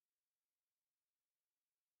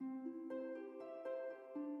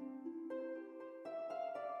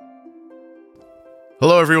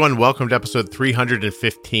Hello, everyone. Welcome to episode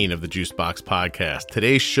 315 of the Juicebox Podcast.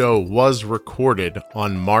 Today's show was recorded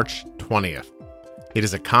on March 20th. It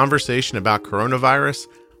is a conversation about coronavirus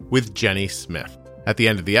with Jenny Smith. At the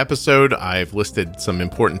end of the episode, I've listed some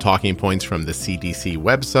important talking points from the CDC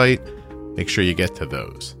website. Make sure you get to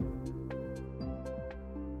those.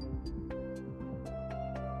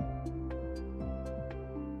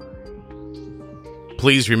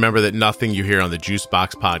 Please remember that nothing you hear on the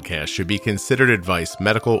Juicebox Podcast should be considered advice,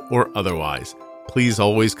 medical or otherwise. Please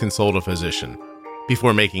always consult a physician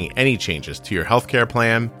before making any changes to your healthcare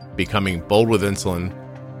plan, becoming bold with insulin,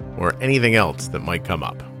 or anything else that might come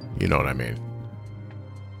up. You know what I mean.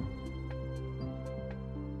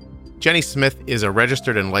 Jenny Smith is a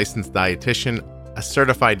registered and licensed dietitian, a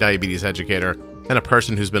certified diabetes educator, and a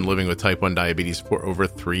person who's been living with type 1 diabetes for over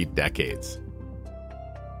 3 decades.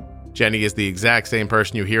 Jenny is the exact same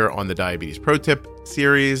person you hear on the Diabetes Pro Tip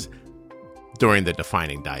series, during the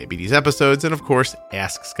Defining Diabetes episodes, and of course,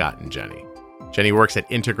 Ask Scott and Jenny. Jenny works at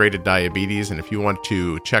Integrated Diabetes, and if you want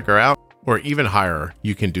to check her out or even hire her,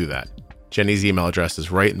 you can do that. Jenny's email address is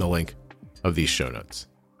right in the link of these show notes.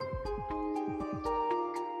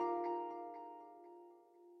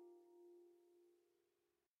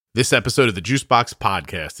 This episode of the Juicebox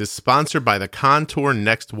Podcast is sponsored by the Contour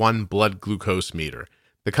Next One blood glucose meter.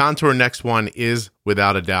 The Contour Next One is,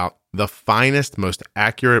 without a doubt, the finest, most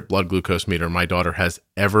accurate blood glucose meter my daughter has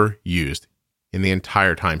ever used in the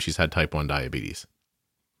entire time she's had type 1 diabetes.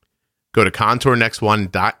 Go to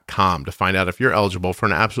contournextone.com to find out if you're eligible for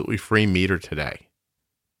an absolutely free meter today.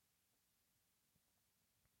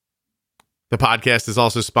 The podcast is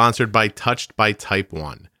also sponsored by Touched by Type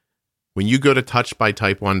 1. When you go to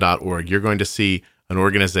touchedbytype1.org, you're going to see an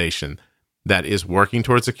organization that is working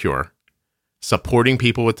towards a cure, supporting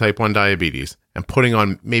people with type 1 diabetes, and putting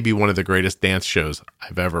on maybe one of the greatest dance shows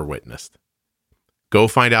I've ever witnessed. Go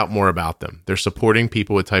find out more about them. They're supporting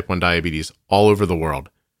people with type 1 diabetes all over the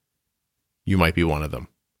world. You might be one of them.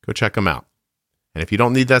 Go check them out. And if you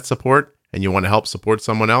don't need that support and you want to help support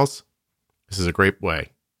someone else, this is a great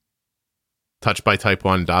way.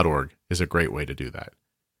 Touchedbytype1.org is a great way to do that.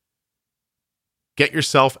 Get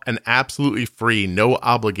yourself an absolutely free, no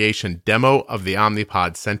obligation demo of the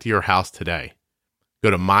Omnipod sent to your house today.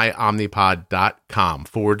 Go to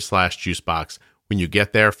myomnipod.com/juicebox. When you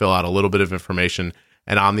get there, fill out a little bit of information,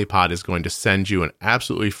 and Omnipod is going to send you an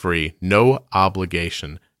absolutely free, no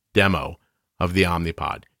obligation demo of the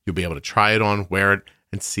Omnipod. You'll be able to try it on, wear it,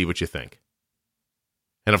 and see what you think.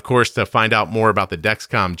 And of course, to find out more about the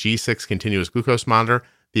Dexcom G6 continuous glucose monitor,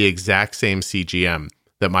 the exact same CGM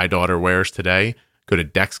that my daughter wears today, go to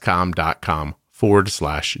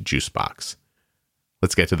dexcom.com/juicebox.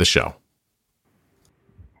 Let's get to the show.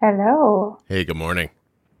 Hello. Hey, good morning.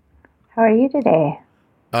 How are you today?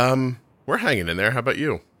 We're hanging in there. How about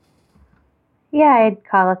you? Yeah, I'd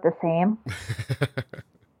call it the same.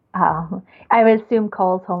 I would assume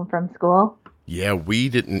Cole's home from school. Yeah, we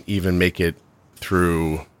didn't even make it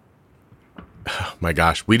through. Oh my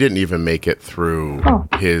gosh, we didn't even make it through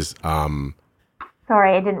his.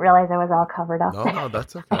 Sorry, I didn't realize I was all covered up. No,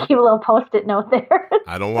 that's okay. I keep a little Post-it note there.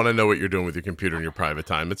 I don't want to know what you're doing with your computer in your private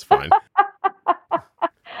time. It's fine.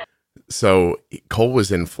 So Cole was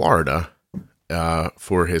in Florida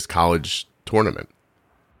for his college tournament.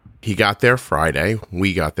 He got there Friday.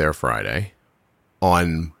 We got there Friday.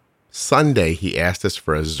 On Sunday, he asked us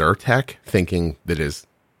for a Zyrtec, thinking that his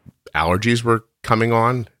allergies were coming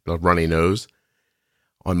on, a runny nose.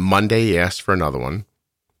 On Monday, he asked for another one.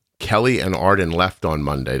 Kelly and Arden left on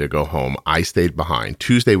Monday to go home. I stayed behind.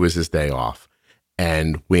 Tuesday was his day off.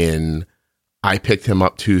 And when I picked him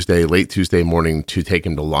up late Tuesday morning to take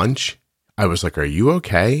him to lunch, I was like, "Are you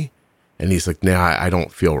okay?" And he's like, "Nah, I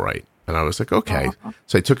don't feel right." And I was like, "Okay."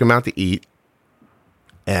 So I took him out to eat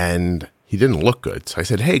and he didn't look good. So I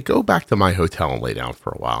said, "Hey, go back to my hotel and lay down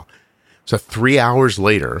for a while." So 3 hours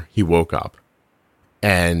later, he woke up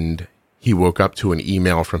and he woke up to an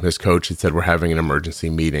email from his coach that said, "We're having an emergency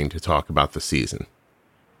meeting to talk about the season."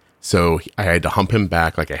 So I had to hump him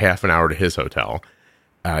back like a half an hour to his hotel.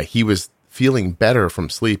 He was feeling better from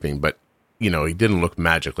sleeping, but, he didn't look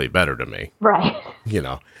magically better to me. Right.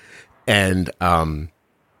 And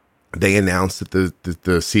they announced that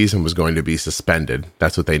the season was going to be suspended.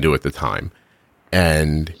 That's what they knew at the time.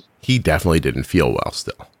 And he definitely didn't feel well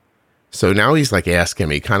still. So now he's like asking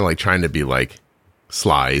me, kind of like trying to be like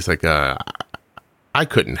sly. He's like, I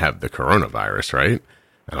couldn't have the coronavirus, right?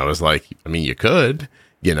 And I was like, I mean, you could,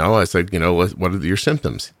 I said, what are your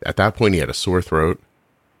symptoms? At that point, he had a sore throat,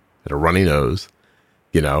 had a runny nose,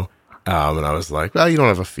 and I was like, well, you don't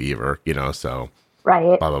have a fever, so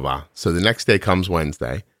right. Blah, blah, blah. So the next day comes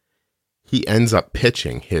Wednesday. he ends up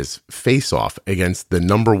pitching his face off against the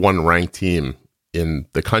number 1 ranked team in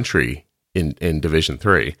the country in Division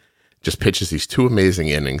III. Just pitches these 2 amazing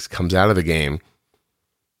innings, comes out of the game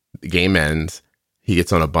ends, he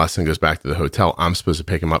gets on a bus and goes back to the hotel. I'm supposed to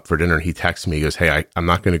pick him up for dinner. He texts me, he goes, hey, I'm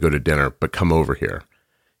not going to go to dinner, but come over here.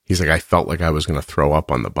 He's like, I felt like I was going to throw up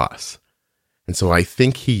on the bus. And so I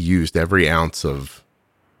think he used every ounce of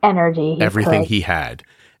energy, everything he had,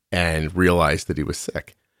 and realized that he was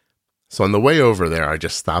sick. So on the way over there, I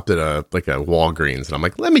just stopped at a Walgreens, and I'm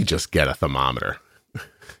like, let me just get a thermometer.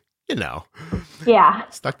 Yeah.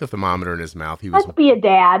 Stuck the thermometer in his mouth. He was, Must be a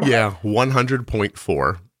dad. Yeah,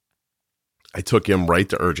 100.4. I took him right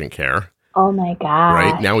to urgent care. Oh my God.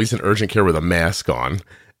 Right now he's in urgent care with a mask on,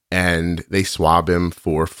 and they swab him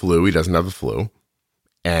for flu. He doesn't have the flu.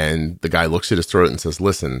 And the guy looks at his throat and says,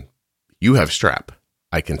 listen, you have strep.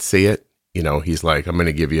 I can see it. He's like, I'm going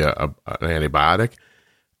to give you an antibiotic.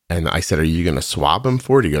 And I said, are you going to swab him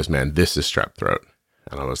for it? He goes, man, this is strep throat.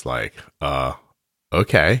 And I was like,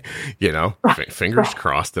 okay, fingers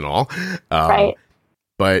crossed and all. Right.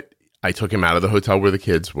 But I took him out of the hotel where the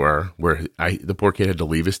kids were, the poor kid had to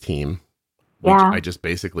leave his team. Yeah. I just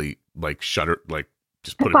basically shuttered,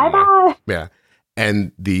 just put it Bye-bye. Yeah.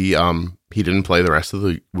 And he didn't play the rest of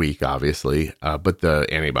the week, obviously, but the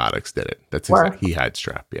antibiotics did it. That's exactly, he had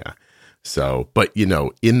strep. Yeah. So, but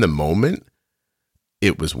in the moment,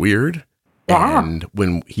 it was weird. Yeah. And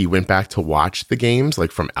when he went back to watch the games,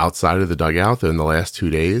 from outside of the dugout in the last 2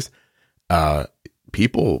 days,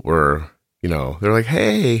 people were, they're like,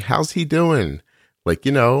 hey, how's he doing? We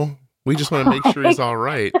just want to make sure he's all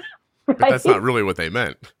right. But that's not really what they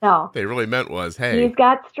meant. No. What they really meant was, hey, he's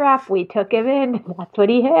got strep. We took him in. That's what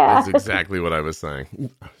he had. That's exactly what I was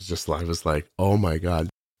saying. I was like, oh my God.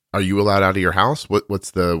 Are you allowed out of your house?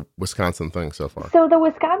 What's the Wisconsin thing so far? So the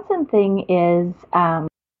Wisconsin thing is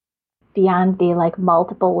beyond the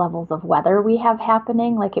multiple levels of weather we have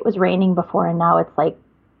happening. It was raining before, and now it's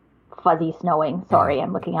fuzzy snowing. Sorry,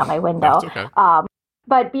 I'm looking out my window. That's okay.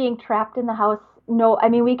 But being trapped in the house, no, I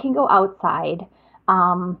mean, we can go outside.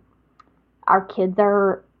 Our kids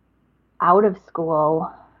are out of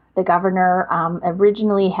school. The governor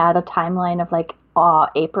originally had a timeline of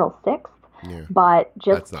April 6th. Yeah. But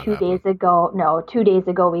just 2 days ago,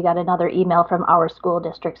 we got another email from our school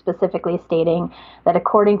district specifically stating that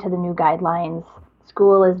according to the new guidelines,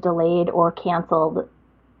 school is delayed or canceled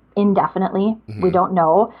indefinitely. Mm-hmm. We don't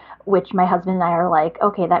know, which my husband and I are like,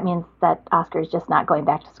 okay, that means that Oscar's just not going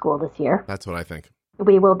back to school this year. That's what I think.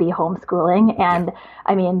 We will be homeschooling. And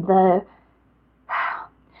I mean, the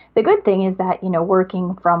good thing is that,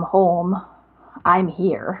 working from home, I'm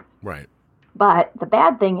here. Right. But the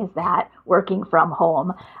bad thing is that working from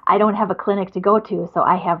home, I don't have a clinic to go to, so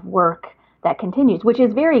I have work that continues, which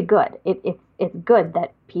is very good. It's good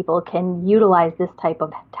that people can utilize this type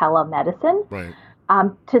of telemedicine, right,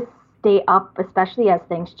 to stay up, especially as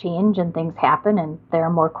things change and things happen and there are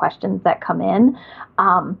more questions that come in.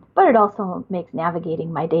 But it also makes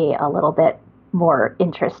navigating my day a little bit more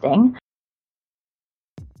interesting.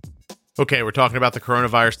 Okay, we're talking about the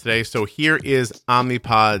coronavirus today. So here is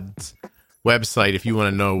Omnipod's website if you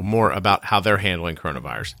want to know more about how they're handling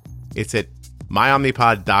coronavirus. It's at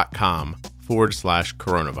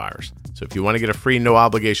myomnipod.com/coronavirus. So if you want to get a free no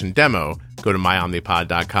obligation demo, go to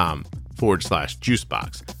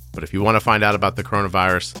myomnipod.com/juicebox. But if you want to find out about the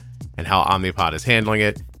coronavirus and how Omnipod is handling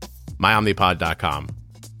it,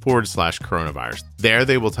 myomnipod.com/coronavirus. There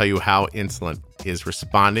they will tell you how Insulet is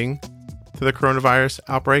responding to the coronavirus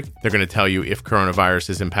outbreak. They're going to tell you if coronavirus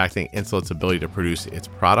is impacting Insulet's ability to produce its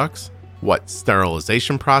products, what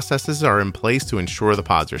sterilization processes are in place to ensure the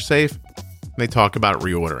pods are safe, and they talk about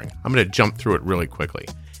reordering. I'm going to jump through it really quickly.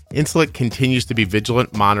 Insulet continues to be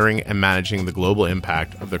vigilant, monitoring and managing the global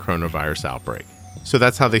impact of the coronavirus outbreak. So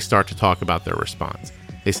that's how they start to talk about their response.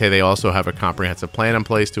 They say they also have a comprehensive plan in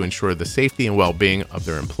place to ensure the safety and well-being of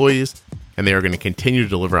their employees, and they are going to continue to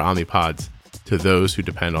deliver Omnipods to those who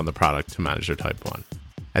depend on the product to manage their type 1.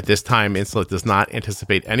 At this time, Insulet does not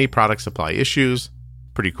anticipate any product supply issues.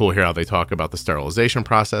 Pretty cool here how they talk about the sterilization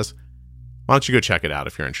process. Why don't you go check it out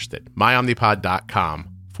if you're interested?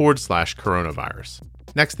 myomnipod.com/coronavirus.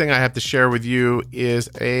 Next thing I have to share with you is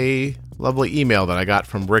a lovely email that I got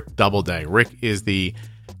from Rick Doubleday. Rick is the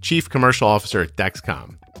Chief Commercial Officer at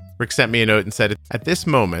Dexcom. Rick sent me a note and said, at this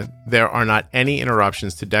moment, there are not any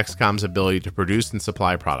interruptions to Dexcom's ability to produce and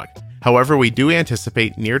supply product. However, we do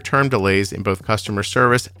anticipate near-term delays in both customer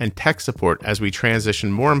service and tech support as we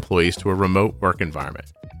transition more employees to a remote work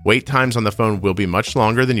environment. Wait times on the phone will be much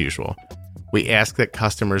longer than usual. We ask that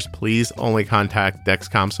customers please only contact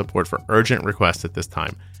Dexcom support for urgent requests at this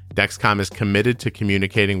time. Dexcom is committed to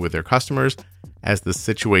communicating with their customers as the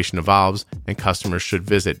situation evolves, and customers should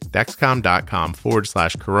visit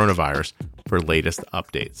dexcom.com/coronavirus for latest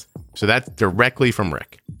updates. So that's directly from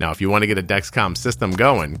Rick. Now, if you want to get a Dexcom system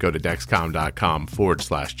going, go to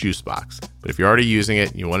dexcom.com/juicebox. But if you're already using it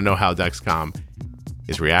and you want to know how Dexcom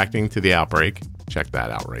is reacting to the outbreak, check that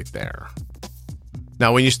out right there.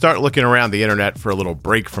 Now, when you start looking around the internet for a little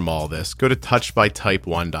break from all this, go to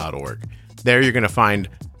touchedbytype1.org. There you're going to find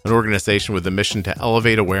an organization with a mission to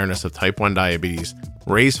elevate awareness of type 1 diabetes,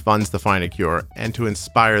 raise funds to find a cure, and to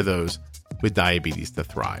inspire those with diabetes to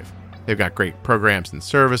thrive. They've got great programs and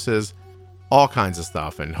services, all kinds of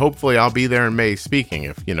stuff, and hopefully I'll be there in May speaking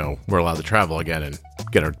if, we're allowed to travel again and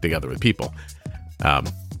get together with people.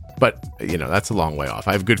 But, that's a long way off.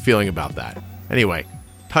 I have a good feeling about that. Anyway,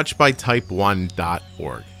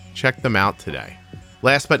 touchedbytype1.org. Check them out today.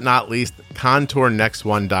 Last but not least,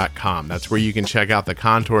 ContourNext1.com. That's where you can check out the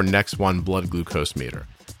Contour Next One blood glucose meter.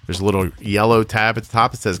 There's a little yellow tab at the top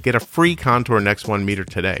that says, get a free Contour Next One meter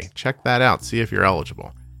today. Check that out. See if you're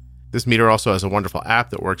eligible. This meter also has a wonderful app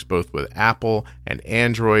that works both with Apple and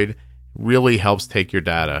Android. Really helps take your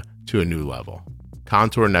data to a new level.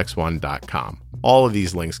 ContourNext1.com. All of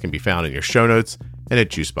these links can be found in your show notes and at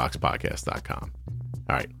juiceboxpodcast.com.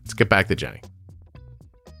 All right, let's get back to Jenny.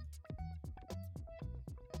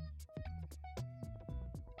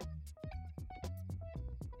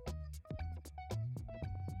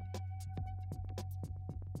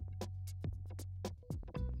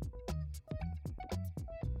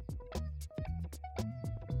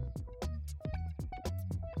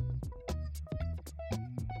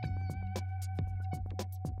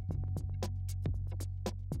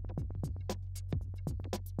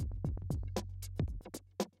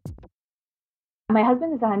 My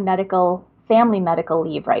husband is on family medical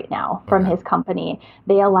leave right now from his company.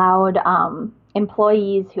 They allowed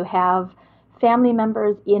employees who have family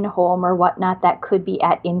members in home or whatnot that could be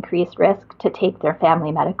at increased risk to take their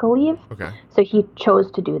family medical leave. Okay. So he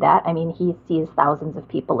chose to do that. I mean, he sees thousands of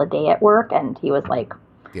people a day at work, and he was like,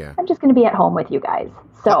 I'm just going to be at home with you guys.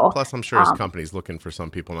 So plus, I'm sure his company's looking for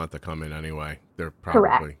some people not to come in anyway. They're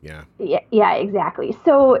probably, correct. Yeah, exactly.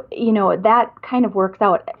 So, that kind of works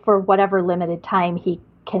out for whatever limited time he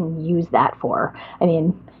can use that for. I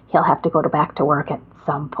mean, he'll have to go back to work at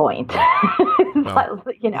some point. But,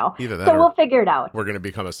 either that so we'll figure it out. We're going to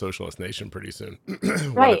become a socialist nation pretty soon.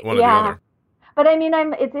 Right. One or the other. But I mean,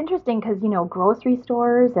 it's interesting because, grocery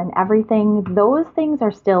stores and everything, those things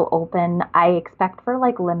are still open. I expect for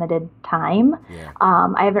limited time. Yeah.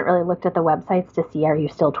 I haven't really looked at the websites to see, are you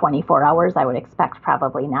still 24 hours? I would expect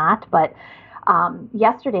probably not. But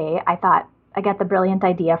yesterday I thought I got the brilliant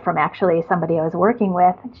idea from actually somebody I was working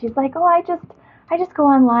with. And she's like, I just go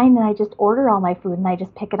online and I just order all my food and I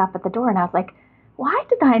just pick it up at the door. And I was like, why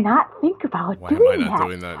did I not think about doing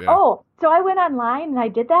that? Yeah. Oh, so I went online and I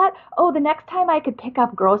did that. Oh, the next time I could pick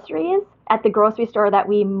up groceries at the grocery store that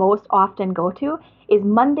we most often go to is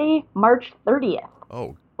Monday, March 30th.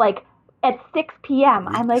 Oh. At 6 p.m.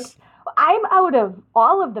 Weeks. I'm like, I'm out of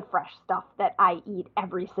all of the fresh stuff that I eat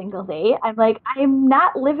every single day. I'm like, I'm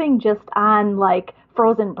not living just on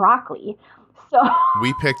frozen broccoli. So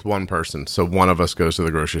we picked one person. So one of us goes to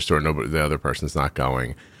the grocery store. Nobody, the other person's not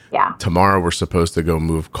going. Yeah. Tomorrow we're supposed to go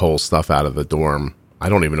move Cole's stuff out of the dorm. I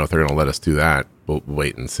don't even know if they're going to let us do that. We'll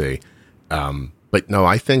wait and see. But no,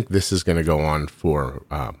 I think this is going to go on for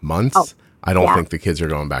months. Oh, I don't think the kids are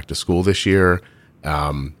going back to school this year.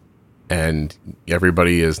 And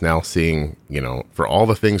everybody is now seeing, for all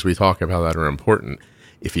the things we talk about that are important,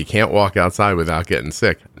 if you can't walk outside without getting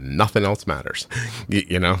sick, nothing else matters,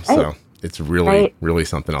 Right. So it's really, really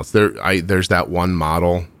something else. There's that one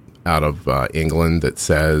model out of England that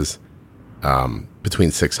says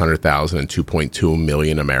between 600,000 and 2.2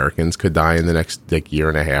 million Americans could die in the next year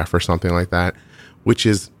and a half or something like that, which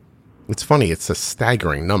is, it's funny. It's a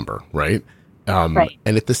staggering number, right? Right.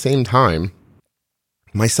 And at the same time,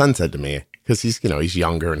 my son said to me, because he's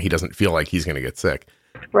younger and he doesn't feel like he's going to get sick.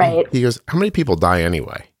 Right. He goes, how many people die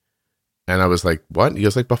anyway? And I was like, what? He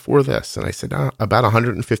goes, before this. And I said, about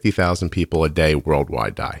 150,000 people a day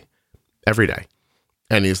worldwide die every day.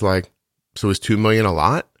 And he's like, so is 2 million a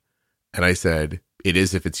lot? And I said, it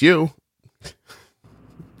is if it's you.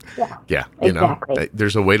 Yeah. Exactly.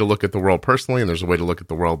 There's a way to look at the world personally, and there's a way to look at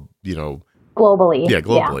the world, globally. Yeah,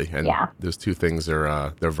 globally. Yeah. And those two things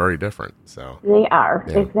are, they're very different. So they are.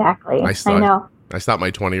 Yeah. Exactly. I know. I stopped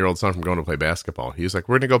my 20-year-old son from going to play basketball. He was like,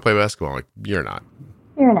 we're going to go play basketball. I'm like, you're not.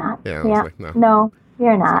 You're not. Yeah. I was like, no. No,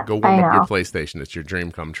 you're not. Like, go warm up your PlayStation. It's your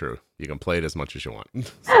dream come true. You can play it as much as you want.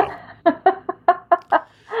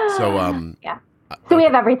 So, So we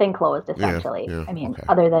have everything closed, Yeah, essentially. yeah, I mean, okay.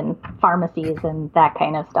 other than pharmacies and that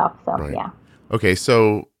kind of stuff. So, Right. yeah. Okay,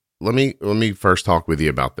 so let me first talk with you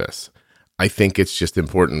about this. I think it's just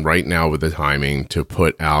important right now with the timing to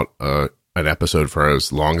put out an episode for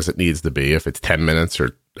as long as it needs to be, if it's 10 minutes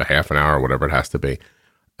or a half an hour, or whatever it has to be,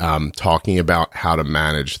 talking about how to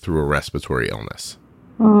manage through a respiratory illness.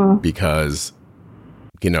 Because,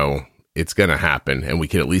 it's going to happen, and we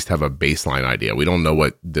can at least have a baseline idea. We don't know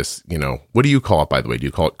what this, what do you call it, by the way? Do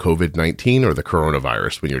you call it COVID-19 or the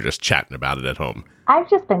coronavirus when you're just chatting about it at home? I've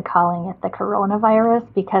just been calling it the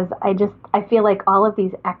coronavirus because I feel like all of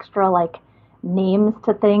these extra names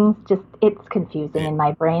to things, it's confusing in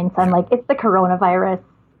my brain. So I'm like, it's the coronavirus,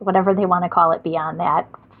 whatever they want to call it beyond that,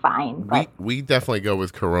 fine. But We definitely go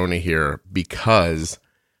with corona here because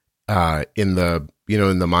in the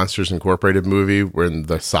Monsters Incorporated movie when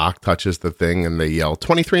the sock touches the thing and they yell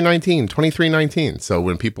 2319, 2319. So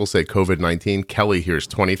when people say COVID-19, Kelly hears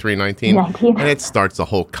 2319 and it starts a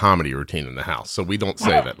whole comedy routine in the house. So we don't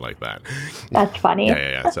say that like that. That's funny.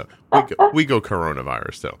 Yeah. So we go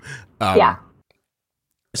coronavirus too. Yeah.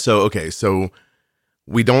 So, okay. So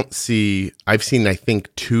we don't see, I've seen, I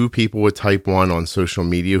think 2 people with type 1 on social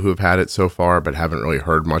media who have had it so far, but haven't really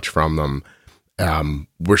heard much from them.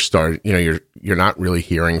 We're starting, you're not really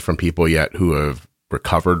hearing from people yet who have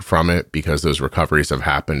recovered from it because those recoveries have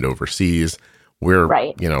happened overseas. We're,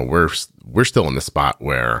 right. We're still in the spot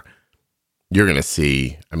where you're going to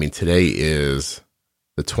see, I mean, today is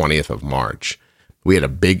the 20th of March. We had a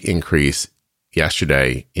big increase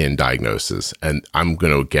yesterday in diagnosis, and I'm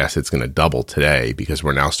going to guess it's going to double today because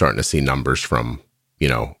we're now starting to see numbers from,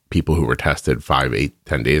 people who were tested 5, 8,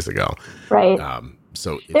 10 days ago. Right.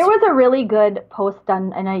 So there was a really good post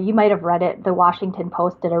on, and you might have read it, the Washington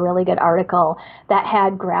Post did a really good article that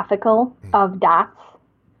had graphical of dots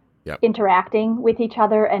interacting with each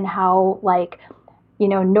other and how,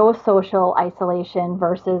 no social isolation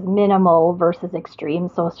versus minimal versus extreme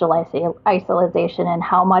social isolation and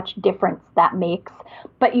how much difference that makes.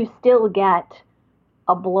 But you still get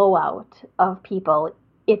a blowout of people.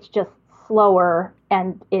 It's just slower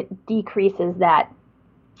and it decreases that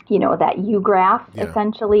that U graph,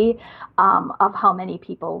 essentially, of how many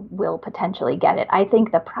people will potentially get it. I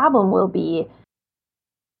think the problem will be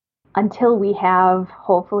until we have,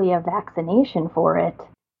 hopefully, a vaccination for it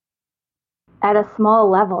at a small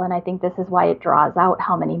level, and I think this is why it draws out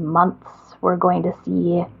how many months we're going to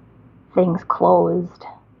see things closed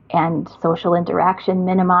and social interaction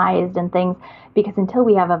minimized and things, because until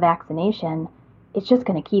we have a vaccination, it's just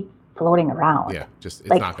going to keep floating around. Yeah, just it's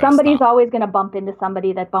not somebody's stop. Always going to bump into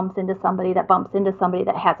somebody that bumps into somebody that bumps into somebody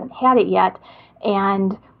that hasn't had it yet,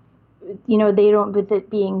 and they don't. With it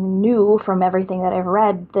being new, from everything that I've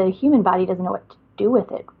read, the human body doesn't know what to do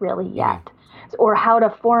with it really yet, or how to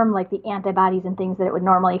form the antibodies and things that it would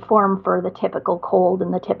normally form for the typical cold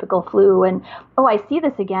and the typical flu. And I see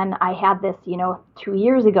this again. I had this 2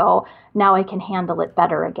 years ago. Now I can handle it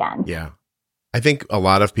better again. Yeah, I think a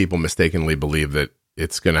lot of people mistakenly believe that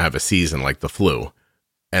it's going to have a season like the flu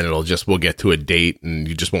and we'll get to a date and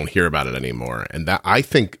you just won't hear about it anymore. And that, I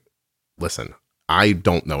think, listen, I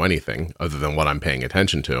don't know anything other than what I'm paying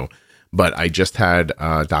attention to, but I just had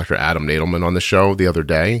Dr. Adam Nadelman on the show the other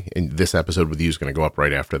day, and this episode with you is going to go up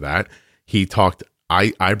right after that. He talked,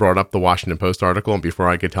 I brought up the Washington Post article, and before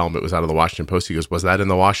I could tell him it was out of the Washington Post, he goes, was that in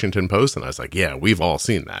the Washington Post? And I was like, yeah, we've all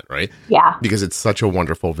seen that, right? Yeah. Because it's such a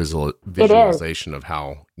wonderful visualization of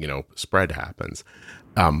how, spread happens.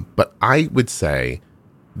 But I would say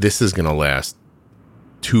this is going to last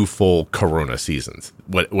 2 full corona seasons,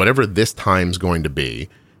 whatever this time's going to be.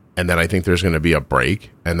 And then I think there's going to be a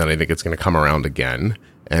break, and then I think it's going to come around again.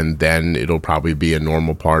 And then it'll probably be a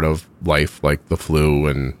normal part of life, like the flu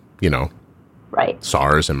and, right,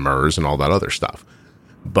 SARS and MERS and all that other stuff.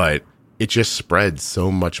 But it just spreads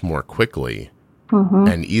so much more quickly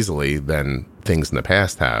and easily than things in the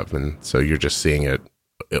past have. And so you're just seeing it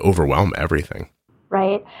overwhelm everything.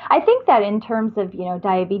 Right. I think that in terms of,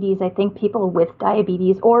 diabetes, I think people with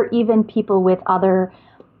diabetes or even people with other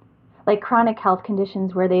chronic health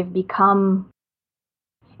conditions where it's become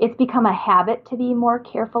a habit to be more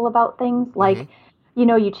careful about things.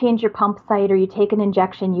 You change your pump site or you take an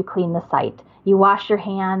injection, you clean the site. You wash your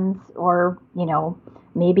hands or,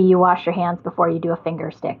 maybe you wash your hands before you do a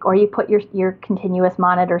finger stick, or you put your continuous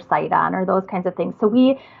monitor site on, or those kinds of things. So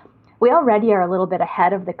we already are a little bit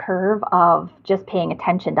ahead of the curve of just paying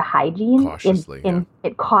attention to hygiene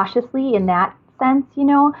cautiously in that sense,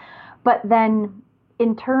 But then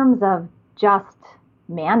in terms of just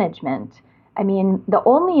management, I mean, the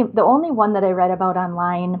only one that I read about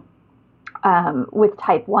online with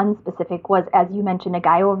type 1 specific was, as you mentioned, a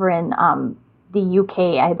guy over in the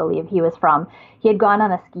UK, I believe he was from. He had gone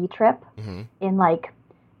on a ski trip in like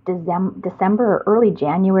December or early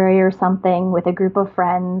January or something with a group of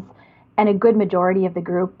friends, and a good majority of the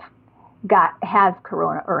group had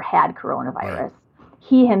coronavirus. Right.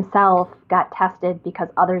 He himself got tested because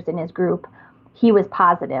others in his group, he was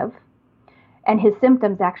positive, and his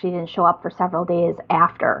symptoms actually didn't show up for several days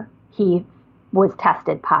after he was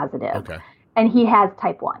tested positive. Okay. And he has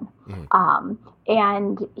type 1.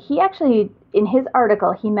 And he actually, in his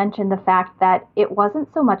article, he mentioned the fact that it wasn't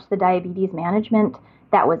so much the diabetes management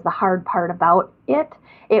that was the hard part about it.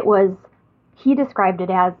 It was, he described it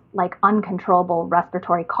as like uncontrollable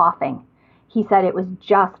respiratory coughing. He said it was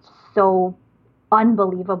just so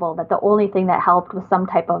unbelievable that the only thing that helped was some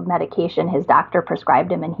type of medication his doctor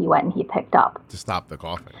prescribed him, and he went and he picked up. To stop the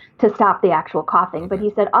coughing. To stop the actual coughing. Okay. But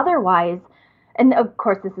he said otherwise, and of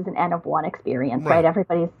course this is an N of 1 experience, right?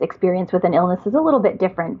 Everybody's experience with an illness is a little bit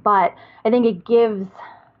different, but I think it gives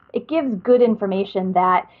good information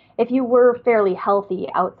that if you were fairly healthy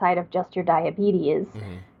outside of just your diabetes,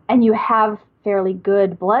 and you have fairly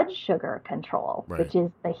good blood sugar control, which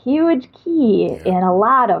is the huge key in a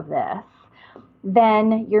lot of this,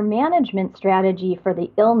 then your management strategy for the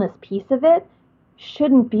illness piece of it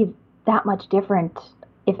shouldn't be that much different,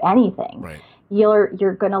 if anything. Right.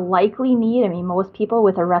 You're going to likely need, I mean, most people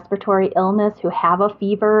with a respiratory illness who have a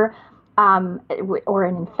fever or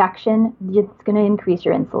an infection, it's going to increase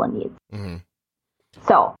your insulin needs.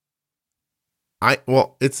 So.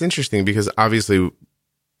 Well, it's interesting because obviously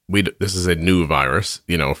this is a new virus,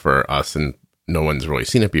 for us, and no one's really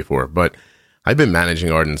seen it before, but I've been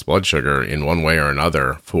managing Arden's blood sugar in one way or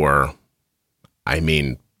another for,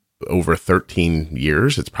 over 13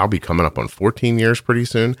 years. It's probably coming up on 14 years pretty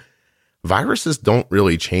soon. Viruses don't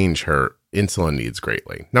really change her insulin needs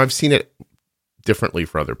greatly. Now, I've seen it differently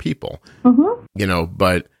for other people,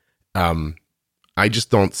 but I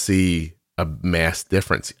just don't see a mass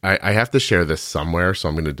difference. I have to share this somewhere, so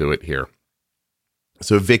I'm going to do it here.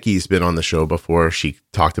 So Vicky's been on the show before. She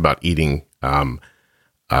talked about eating,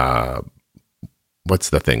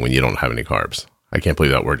 what's the thing when you don't have any carbs? I can't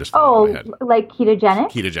believe that word just fell out of my head. Like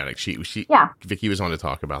ketogenic? Ketogenic. She Vicky was on to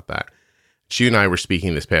talk about that. She and I were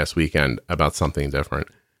speaking this past weekend about something different.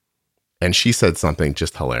 And she said something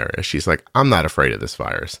just hilarious. She's like, I'm not afraid of this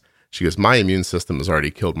virus. She goes, my immune system has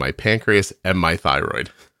already killed my pancreas and my thyroid.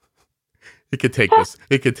 It could take this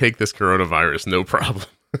coronavirus, no problem.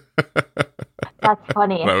 That's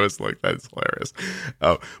funny. I was like, that's hilarious.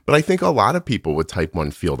 But I think a lot of people with type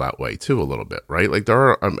 1 feel that way too, a little bit, right? Like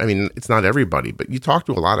it's not everybody, but you talk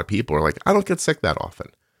to a lot of people who are like, I don't get sick that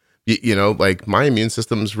often. Like my immune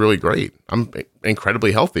system is really great. I'm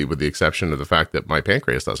incredibly healthy with the exception of the fact that my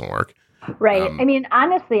pancreas doesn't work. Right.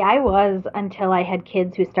 Honestly, I was until I had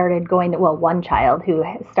kids who started going to, one child who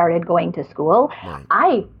started going to school. Right.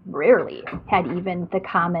 I rarely had even the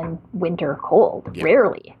common winter cold. Yeah.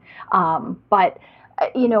 Rarely. But,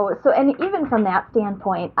 and even from that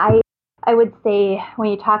standpoint, I would say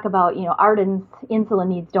when you talk about, Arden's insulin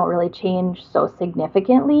needs don't really change so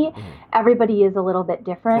significantly. Everybody is a little bit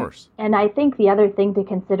different. Of course. And I think the other thing to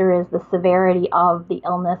consider is the severity of the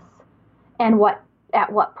illness and at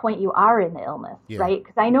what point you are in the illness, right?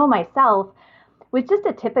 Because I know myself, with just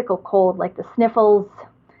a typical cold, like the sniffles,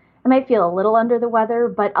 I might feel a little under the weather,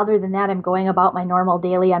 but other than that, I'm going about my normal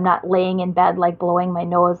daily. I'm not laying in bed, like blowing my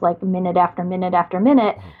nose like minute after minute after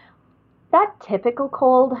minute. That typical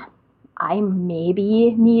cold, I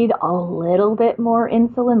maybe need a little bit more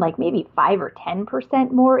insulin, like maybe 5 or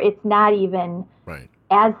 10% more. It's not even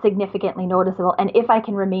as significantly noticeable. And if I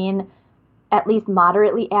can remain at least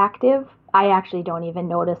moderately active, I actually don't even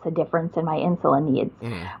notice a difference in my insulin needs.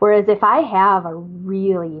 Whereas if I have a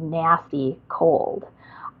really nasty cold,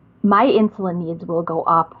 my insulin needs will go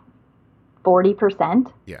up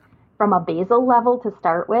 40% from a basal level to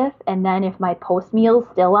start with. And then if my post meals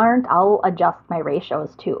still aren't, I'll adjust my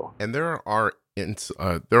ratios too. And there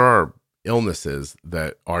are illnesses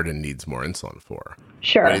that Arden needs more insulin for.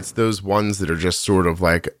 Sure. But it's those ones that are just sort of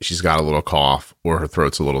like she's got a little cough or her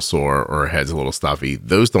throat's a little sore or her head's a little stuffy.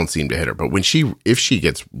 Those don't seem to hit her. But if she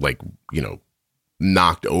gets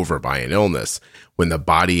knocked over by an illness, when the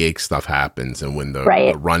body ache stuff happens and when the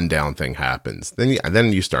rundown thing happens,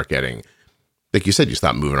 then you start getting, like you said, you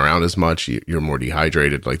stop moving around as much. You're more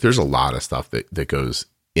dehydrated. Like there's a lot of stuff that goes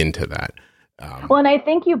into that. And I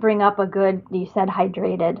think you bring up you said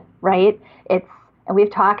hydrated, right? And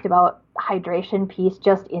we've talked about hydration piece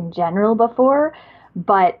just in general before,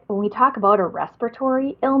 but when we talk about a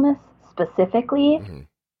respiratory illness specifically,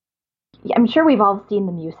 I'm sure we've all seen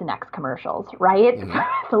the Mucinex commercials, right? Hmm.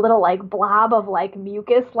 It's a little like blob of like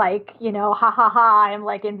mucus, like, ha ha ha, I'm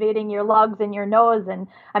like invading your lungs and your nose and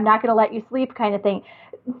I'm not going to let you sleep kind of thing.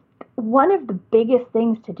 One of the biggest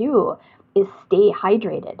things to do is stay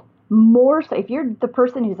hydrated. More so if you're the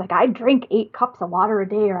person who's like, I drink 8 cups of water a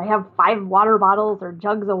day, or I have 5 water bottles or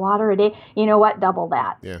jugs of water a day, you know what? Double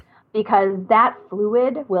that. Yeah. Because that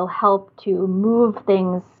fluid will help to move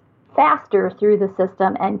things faster through the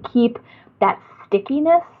system and keep that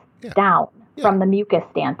stickiness down from the mucus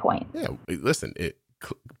standpoint. Yeah. Listen,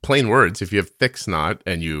 plain words, if you have thick snot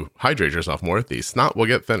and you hydrate yourself more, the snot will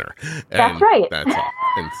get thinner. And that's right. That's all.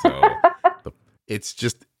 And so it's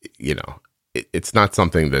just, it's not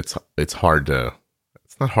something it's not hard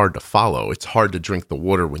to follow. It's hard to drink the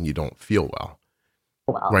water when you don't feel well.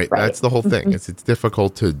 Right. That's the whole thing. It's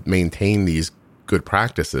difficult to maintain these good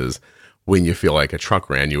practices when you feel like a truck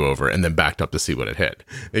ran you over and then backed up to see what it hit.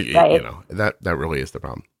 Right. That really is the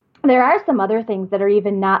problem. There are some other things that are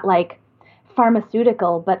even not like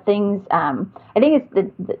pharmaceutical, but things, I think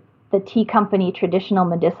it's the tea company Traditional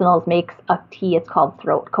Medicinals makes a tea. It's called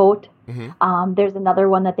Throat Coat. Mm-hmm. There's another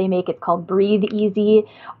one that they make. It's called Breathe Easy.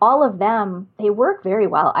 All of them, they work very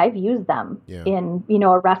well. I've used them in,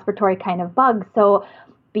 a respiratory kind of bug. So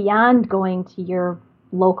beyond going to your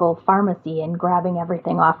local pharmacy and grabbing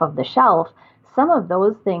everything off of the shelf, some of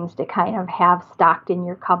those things to kind of have stocked in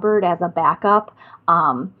your cupboard as a backup.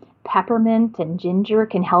 Peppermint and ginger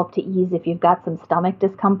can help to ease if you've got some stomach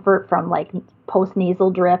discomfort from like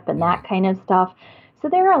post-nasal drip and that kind of stuff. So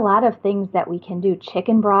there are a lot of things that we can do.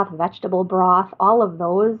 Chicken broth, vegetable broth, all of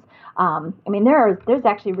those. There's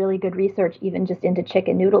actually really good research even just into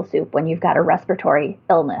chicken noodle soup when you've got a respiratory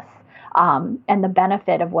illness, and the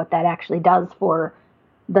benefit of what that actually does for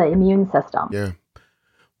the immune system. Yeah.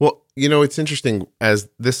 Well, it's interesting as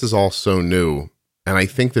this is all so new, and I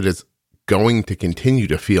think that it's going to continue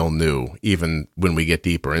to feel new even when we get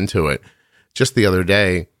deeper into it. Just the other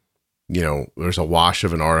day, there's a wash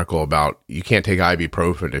of an article about you can't take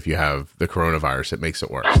ibuprofen if you have the coronavirus. It makes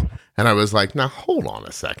it worse. And I was like, now hold on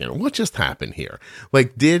a second. What just happened here?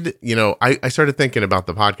 Like, I started thinking about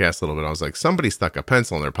the podcast a little bit. I was like, somebody stuck a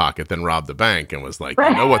pencil in their pocket, then robbed the bank and was like,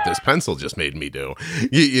 you know what this pencil just made me do?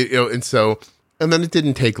 And then it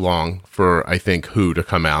didn't take long for, I think, WHO to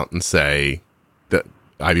come out and say that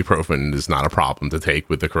ibuprofen is not a problem to take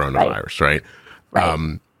with the coronavirus,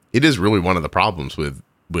 right? It is really one of the problems with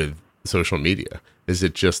social media, is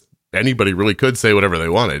it just anybody really could say whatever they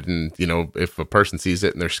wanted. And, if a person sees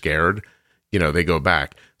it and they're scared, they go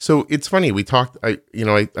back. So it's funny. I talked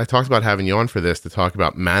about having you on for this to talk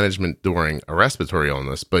about management during a respiratory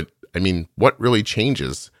illness, but I mean, what really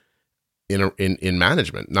changes in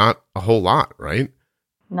management? Not a whole lot, right?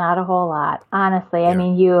 Not a whole lot, honestly. I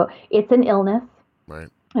mean, it's an illness. Right.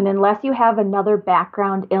 And unless you have another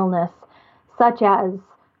background illness, such as,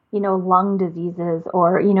 lung diseases,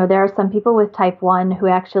 or, there are some people with type 1 who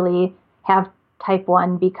actually have type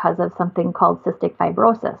 1 because of something called cystic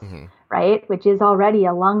fibrosis, right? Which is already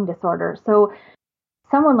a lung disorder. So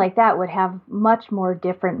someone like that would have much more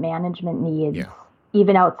different management needs,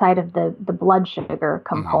 even outside of the blood sugar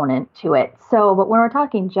component to it. So, but when we're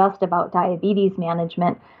talking just about diabetes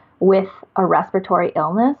management with a respiratory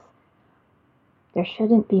illness, there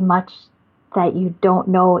shouldn't be much that you don't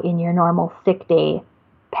know in your normal sick day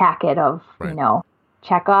packet of,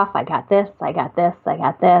 check off, I got this, I got this, I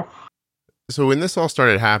got this. So when this all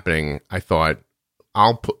started happening, I thought,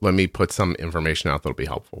 let me put some information out that'll be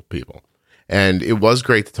helpful to people. And it was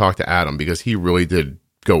great to talk to Adam because he really did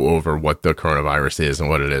go over what the coronavirus is and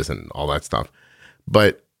what it is and all that stuff.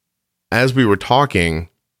 But as we were talking,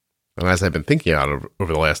 and as I've been thinking about it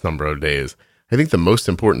over the last number of days, I think the most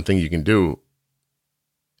important thing you can do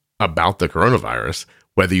about the coronavirus,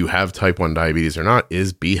 whether you have type 1 diabetes or not,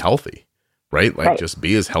 is be healthy, right? Like just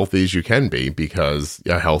be as healthy as you can be, because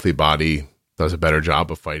a healthy body does a better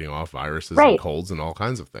job of fighting off viruses and colds and all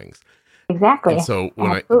kinds of things. Exactly. And so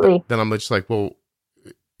when then I'm just like, well,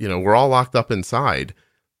 we're all locked up inside.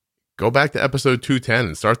 Go back to episode 210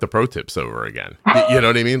 and start the pro tips over again. You know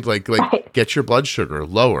what I mean? Like get your blood sugar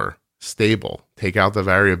lower, stable, take out the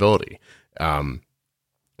variability.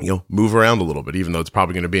 Move around a little bit, even though it's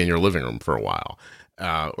probably going to be in your living room for a while.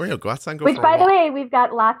 Or go outside and go for a walk. Which, by the way, we've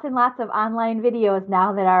got lots and lots of online videos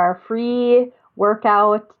now that are free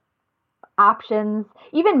workout options.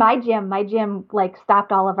 Even my gym like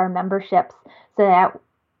stopped all of our memberships so that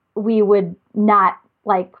we would not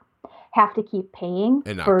like have to keep paying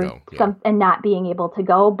and and not being able to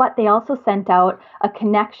go. But they also sent out a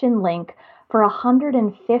connection link for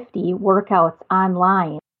 150 workouts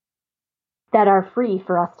online that are free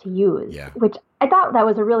for us to use, which I thought that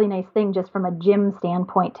was a really nice thing just from a gym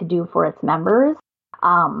standpoint to do for its members.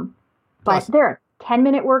 Um, but Plus, there are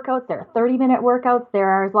 10-minute workouts, there are 30-minute workouts, there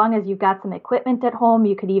are, as long as you've got some equipment at home,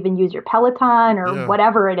 you could even use your Peloton or yeah.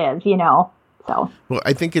 whatever it is, you know. So, Well,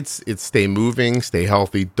 I think it's stay moving, stay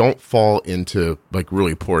healthy. Don't fall into like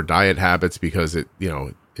really poor diet habits because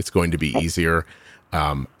it's going to be easier.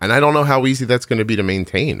 And I don't know how easy that's going to be to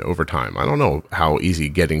maintain over time. I don't know how easy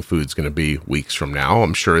getting food's going to be weeks from now.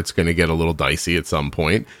 I'm sure it's going to get a little dicey at some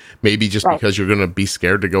point. Maybe just right. because you're going to be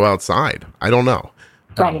scared to go outside. I don't know.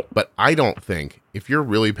 Right. But I don't think if you're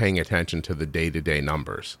really paying attention to the day-to-day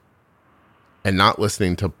numbers and not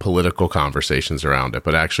listening to political conversations around it,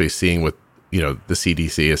 but actually seeing what, the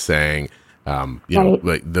CDC is saying, Right.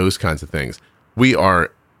 like those kinds of things, we are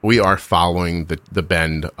following the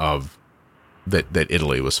bend of that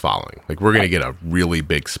Italy was following. Like we're going to get a really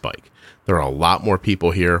big spike. There are a lot more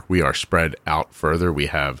people here. We are spread out further. We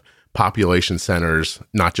have population centers,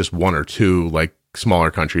 not just one or two like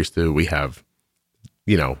smaller countries do. We have,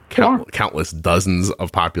 countless dozens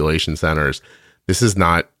of population centers. This is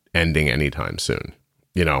not ending anytime soon.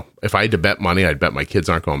 If I had to bet money, I'd bet my kids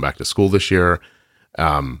aren't going back to school this year.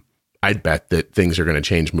 I'd bet that things are going to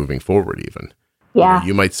change moving forward even. Yeah.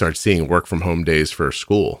 You might start seeing work from home days for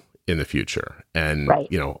school in the future. And, right.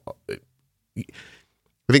 I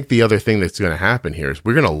think the other thing that's going to happen here is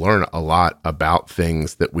we're going to learn a lot about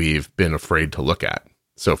things that we've been afraid to look at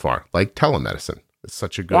so far, like telemedicine. It's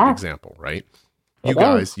such a good example, right? You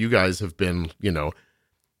guys have been,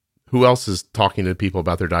 who else is talking to people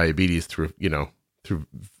about their diabetes through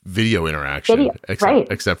video interaction,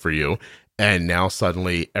 except for you. And now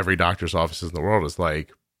suddenly every doctor's office in the world is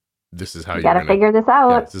like, this is how you got to figure this out.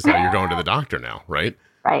 Yeah, this is how you're going to the doctor now, right?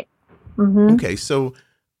 Right. Mm-hmm. Okay, so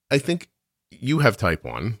I think you have type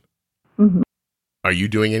 1. Mm-hmm. Are you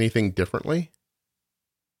doing anything differently?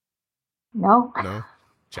 No. No?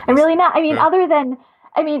 I'm really not.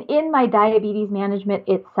 I mean, in my diabetes management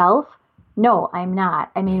itself, no, I'm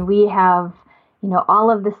not. I mean, we have, all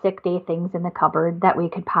of the sick day things in the cupboard that we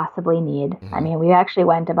could possibly need. Mm-hmm. I mean, we actually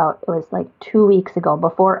went it was like 2 weeks ago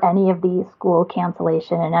before any of the school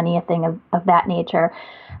cancellation and anything of that nature.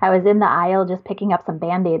 I was in the aisle just picking up some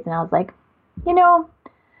Band-Aids and I was like,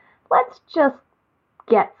 let's just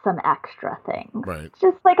get some extra things. Right.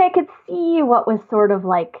 Just like I could see what was sort of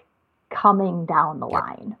like coming down the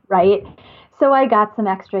line, right? So I got some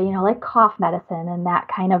extra, like cough medicine and that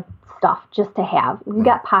kind of stuff just to have. We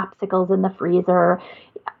got popsicles in the freezer,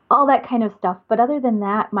 all that kind of stuff. But other than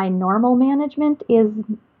that, my normal management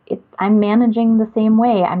I'm managing the same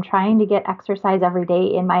way. I'm trying to get exercise every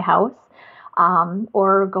day in my house,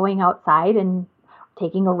 or going outside and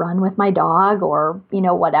taking a run with my dog or,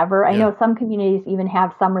 whatever. I know some communities even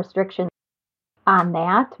have some restrictions on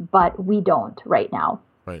that, but we don't right now.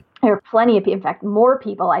 Right. There are plenty of people, in fact, more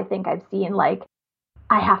people I think I've seen like,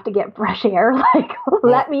 I have to get fresh air. Like,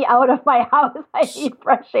 let me out of my house. I need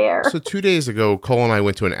fresh air. So 2 days ago, Cole and I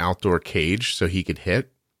went to an outdoor cage so he could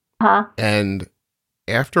hit. And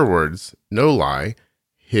afterwards, no lie,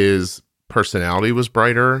 his personality was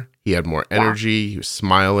brighter. He had more energy. He was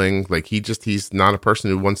smiling. Like he's not a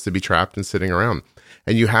person who wants to be trapped and sitting around.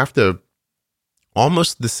 And you have to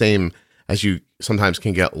almost the same as you sometimes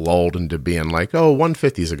can get lulled into being like, oh,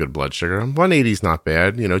 150 is a good blood sugar. 180 is not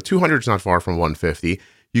bad. 200 is not far from 150.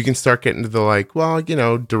 You can start getting to the like, well,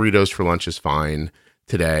 Doritos for lunch is fine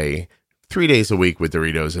today. 3 days a week with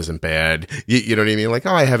Doritos isn't bad. You know what I mean? Like,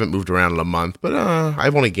 oh, I haven't moved around in a month, but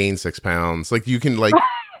I've only gained 6 pounds. Like you can like,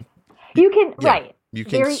 right. You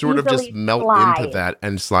can very sort of just melt into that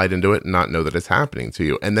and slide into it and not know that it's happening to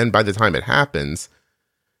you. And then by the time it happens,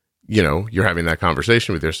 you're having that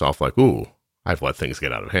conversation with yourself like, ooh, I've let things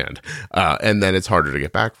get out of hand. And then it's harder to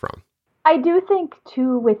get back from. I do think,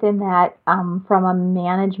 too, within that, from a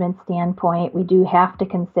management standpoint, we do have to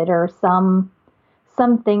consider some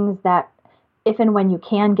things that if and when you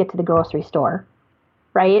can get to the grocery store,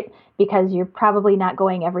 right? Because you're probably not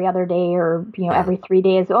going every other day or, every 3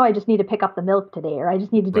 days. Oh, I just need to pick up the milk today, or I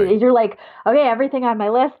just need to do it. You're like, okay, everything on my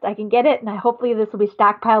list, I can get it. And hopefully this will be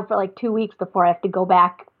stockpiled for like 2 weeks before I have to go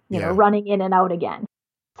back, running in and out again.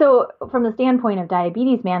 So from the standpoint of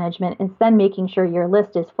diabetes management, it's then making sure your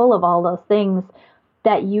list is full of all those things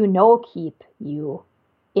that keep you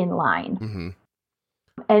in line. Mm-hmm.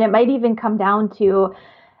 And it might even come down to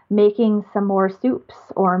making some more soups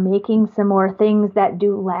or making some more things that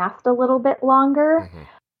do last a little bit longer. Mm-hmm.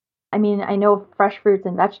 I mean, I know fresh fruits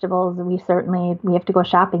and vegetables, we have to go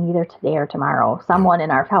shopping either today or tomorrow. Someone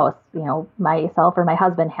in our house, myself or my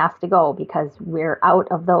husband has to go because we're out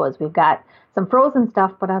of those. We've got some frozen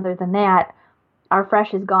stuff, but other than that, our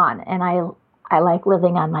fresh is gone. And I like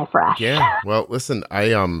living on my fresh. Yeah. Well, listen,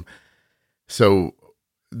 so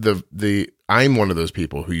I'm one of those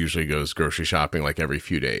people who usually goes grocery shopping like every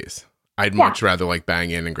few days. I'd much rather like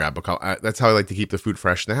bang in and grab that's how I like to keep the food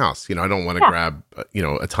fresh in the house. I don't want to grab,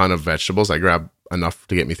 a ton of vegetables. I grab enough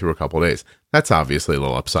to get me through a couple of days. That's obviously a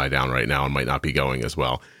little upside down right now and might not be going as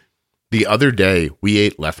well. The other day we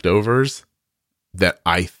ate leftovers that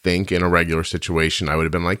I think in a regular situation, I would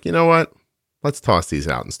have been like, you know what? Let's toss these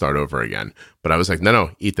out and start over again. But I was like,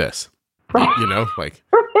 no, eat this. Like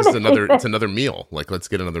this is it's another meal. Like, let's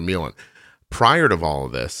get another meal in. Prior to all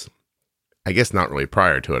of this, I guess not really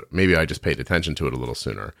prior to it. Maybe I just paid attention to it a little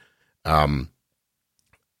sooner.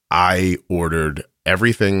 I ordered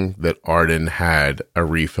everything that Arden had a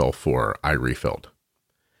refill for. I refilled.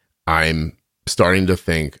 I'm starting to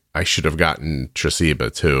think I should have gotten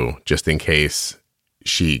Tresiba too, just in case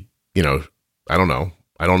she, I don't know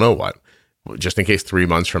what, just in case 3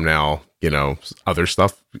 months from now, other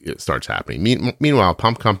stuff starts happening. Meanwhile,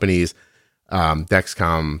 pump companies,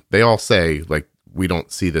 Dexcom, they all say like, we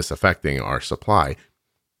don't see this affecting our supply.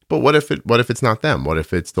 But what if it's not them? What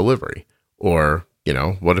if it's delivery? Or,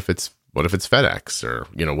 what if it's FedEx or,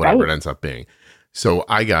 whatever it ends up being? So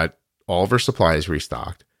I got all of our supplies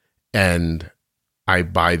restocked, and I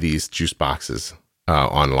buy these juice boxes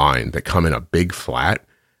online that come in a big flat.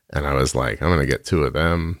 And I was like, I'm going to get 2 of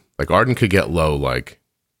them. Like Arden could get low, like,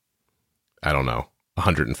 I don't know,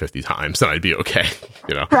 150 times and I'd be okay,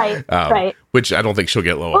 Right. Which I don't think she'll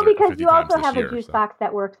get low. Well, because you also have a juice box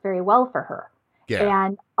that works very well for her. Yeah.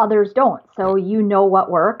 And others don't. So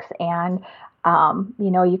what works, and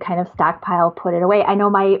you kind of stockpile, put it away. I know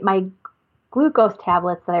my glucose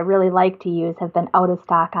tablets that I really like to use have been out of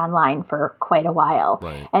stock online for quite a while.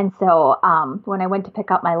 Right. And so when I went to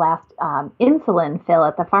pick up my last insulin fill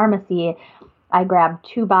at the pharmacy, I grabbed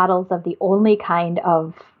 2 bottles of the only kind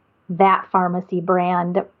of that pharmacy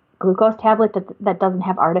brand glucose tablet that doesn't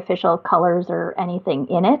have artificial colors or anything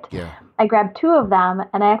in it. Yeah. I grabbed 2 of them,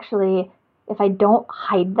 and if I don't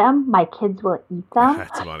hide them, my kids will eat them.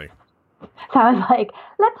 That's funny. So I was like,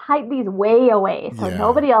 let's hide these way away so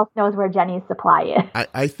nobody else knows where Jenny's supply is.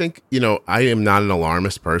 I think, I am not an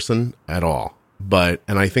alarmist person at all, and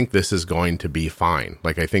I think this is going to be fine.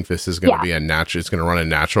 Like, I think this is going to be it's going to run a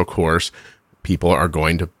natural course. People are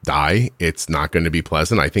going to die. It's not going to be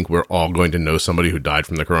pleasant. I think we're all going to know somebody who died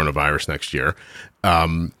from the coronavirus next year.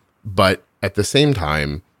 But at the same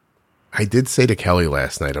time, I did say to Kelly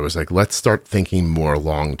last night, I was like, let's start thinking more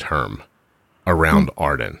long-term around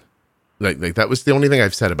Arden. Like that was the only thing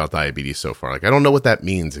I've said about diabetes so far. Like, I don't know what that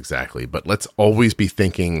means exactly, but let's always be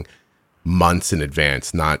thinking months in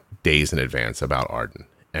advance, not days in advance about Arden.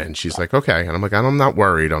 And she's like, okay. And I'm like, I'm not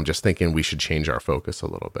worried. I'm just thinking we should change our focus a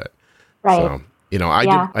little bit. Right. So,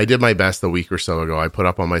 I did my best a week or so ago. I put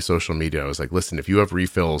up on my social media. I was like, listen, if you have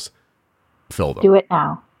refills, fill them. Do it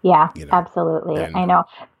now. Yeah, absolutely. And I know.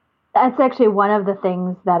 That's actually one of the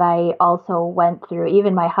things that I also went through.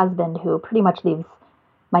 Even my husband, who pretty much leaves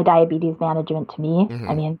my diabetes management to me. Mm-hmm.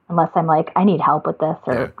 I mean, unless I'm like, I need help with this,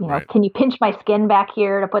 or, can you pinch my skin back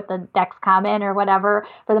here to put the Dexcom in or whatever?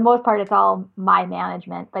 For the most part, it's all my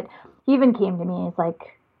management. But he even came to me. He's like,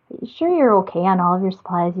 are you sure you're okay on all of your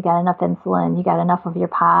supplies? You got enough insulin, you got enough of your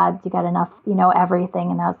pods, you got enough, everything.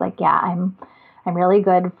 And I was like, yeah, I'm really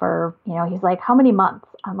good for, he's like, how many months?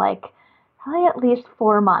 I'm like, probably at least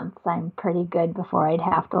 4 months. I'm pretty good before I'd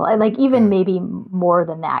have to, like, even maybe more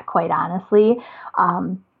than that, quite honestly.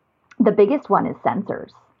 The biggest one is sensors,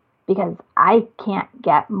 because I can't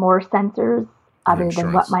get more sensors other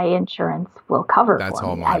than what my insurance will cover. That's for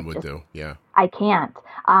all me. mine would do. Yeah. I can't.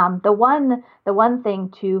 The one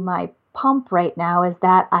thing to my pump right now is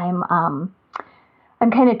that I'm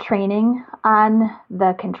kind of training on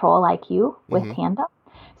the Control IQ with Tandem.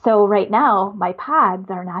 So right now, my pods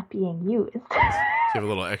are not being used. You have a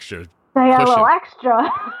little extra. I got a little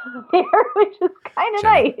extra there, which is kind of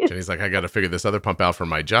nice. Jenny's like, I got to figure this other pump out for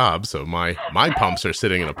my job, so my pumps are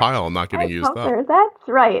sitting in a pile and not getting used up. That's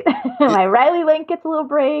right. My Riley Link gets a little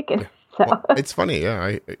break, and so well, it's funny.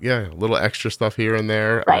 Yeah, a little extra stuff here and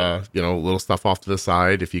there. Right. Little stuff off to the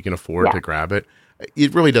side if you can afford to grab it.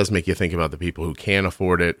 It really does make you think about the people who can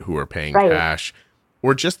afford it, who are paying cash,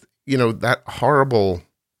 or just that horrible.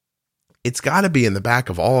 It's got to be in the back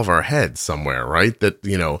of all of our heads somewhere, right? That,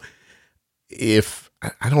 if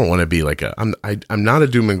I don't want to be like I'm not a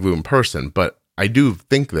doom and gloom person, but I do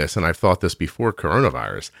think this, and I've thought this before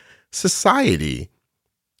coronavirus, society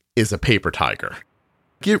is a paper tiger.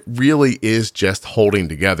 It really is just holding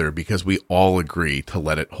together because we all agree to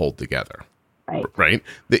let it hold together. Right. Right.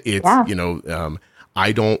 It's,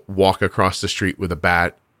 I don't walk across the street with a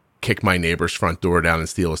bat kick my neighbor's front door down and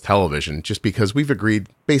steal his television just because we've agreed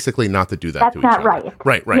basically not to do that That's to each not other.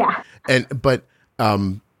 right. Right. Yeah. But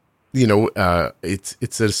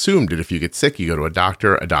it's assumed that if you get sick, you go to a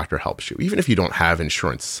doctor helps you. Even if you don't have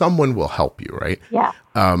insurance, someone will help you, right? Yeah.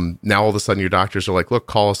 Now all of a sudden your doctors are like, look,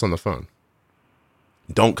 call us on the phone.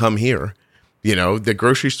 Don't come here. The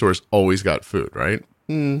grocery store's always got food, right?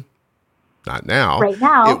 Not now. Right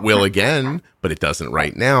now. It will again, but it doesn't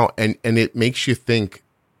right now. And it makes you think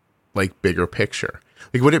like bigger picture.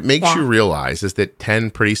 Like what it makes you realize is that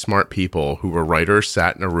 10 pretty smart people who were writers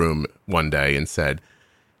sat in a room one day and said,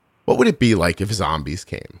 what would it be like if zombies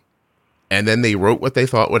came? And then they wrote what they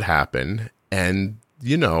thought would happen. And,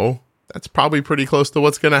 that's probably pretty close to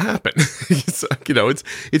what's going to happen.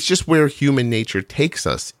 It's just where human nature takes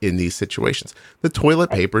us in these situations. The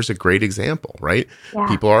toilet paper is a great example, right? Yeah.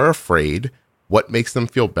 People are afraid. What makes them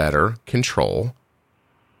feel better? Control.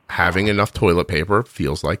 Having enough toilet paper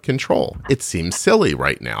feels like control. It seems silly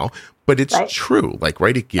right now, but it's true.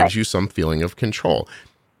 It gives you some feeling of control.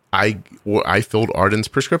 I filled Arden's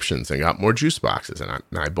prescriptions and got more juice boxes, and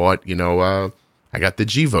I bought, I got the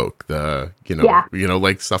Gvoke,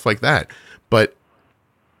 stuff like that.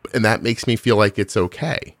 And that makes me feel like it's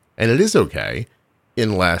okay. And it is okay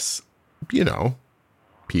unless,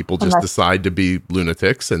 people just decide to be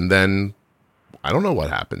lunatics, and then I don't know what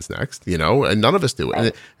happens next, and none of us do.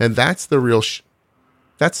 Right. And that's the real,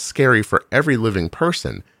 that's scary for every living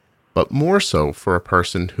person, but more so for a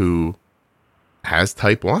person who has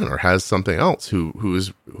type 1 or has something else who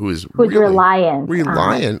is really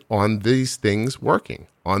reliant on these things working,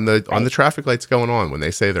 on the traffic lights going on when they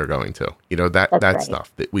say they're going to, that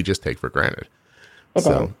stuff that we just take for granted.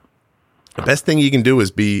 The best thing you can do is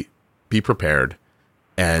be prepared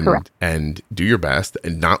and do your best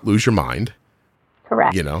and not lose your mind.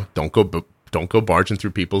 Correct. Don't go barging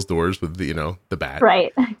through people's doors with the bat.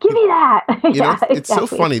 Right. Give me that. It's so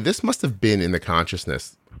funny. This must have been in the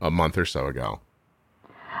consciousness a month or so ago.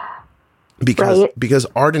 Because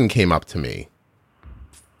Arden came up to me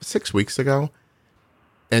 6 weeks ago,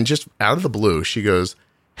 and just out of the blue, she goes,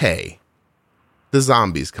 "Hey, the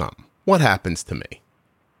zombies come. What happens to me?"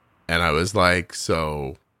 And I was like,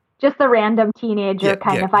 "So." Just a random teenager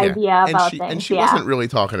idea about things. And she wasn't really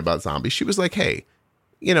talking about zombies. She was like, "Hey,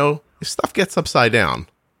 if stuff gets upside down,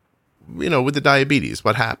 with the diabetes,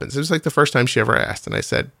 what happens?" It was like the first time she ever asked. And I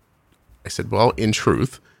said, well, in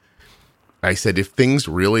truth, I said, if things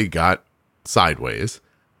really got sideways,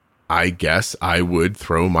 I guess I would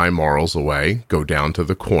throw my morals away, go down to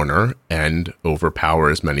the corner and overpower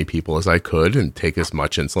as many people as I could and take as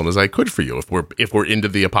much insulin as I could for you. If we're into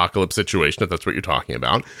the apocalypse situation, if that's what you're talking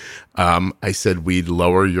about. I said, we'd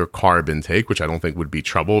lower your carb intake, which I don't think would be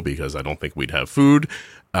trouble because I don't think we'd have food.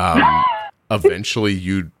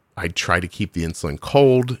 Eventually I'd try to keep the insulin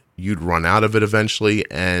cold. You'd run out of it eventually.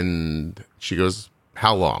 And she goes,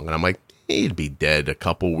 how long? And I'm like, he'd be dead a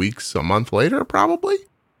couple weeks, a month later, probably.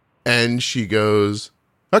 And she goes,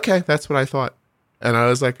 okay, that's what I thought. And I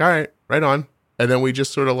was like, all right, right on. And then we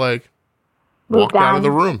just sort of walked out of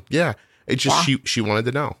the room. Yeah. It's just, she wanted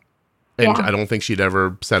to know. And I don't think she'd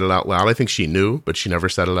ever said it out loud. I think she knew, but she never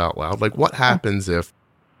said it out loud. Like, what happens if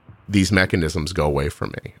these mechanisms go away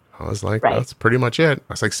from me? I was like, that's pretty much it.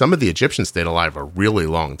 I was like, some of the Egyptians stayed alive a really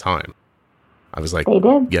long time. I was like, they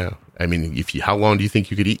did. Yeah. I mean, how long do you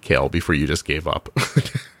think you could eat kale before you just gave up?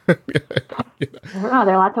 I don't know.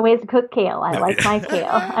 There are lots of ways to cook kale. I like my kale.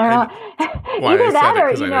 I don't know. Either that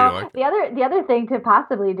or, the other thing to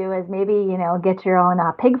possibly do is maybe, get your own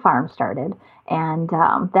pig farm started and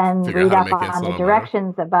then read up on the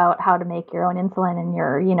directions about how to make your own insulin in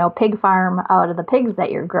your, pig farm out of the pigs that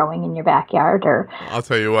you're growing in your backyard. Or I'll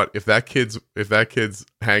tell you what, if that kid's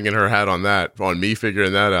hanging her hat on me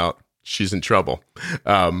figuring that out, she's in trouble.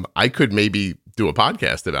 I could maybe do a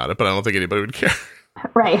podcast about it, but I don't think anybody would care.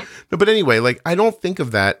 Right. No, but anyway, I don't think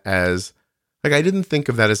of that as, I didn't think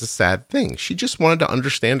of that as a sad thing. She just wanted to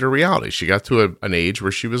understand her reality. She got to an age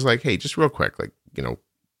where she was like, hey, just real quick,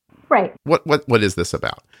 right. What is this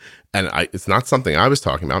about? And it's not something I was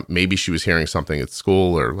talking about. Maybe she was hearing something at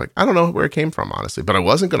school or I don't know where it came from, honestly, but I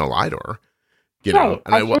wasn't going to lie to her, know,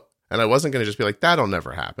 and I wasn't going to just be like, that'll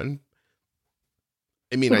never happen.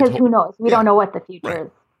 I mean, because who knows? We don't know what the future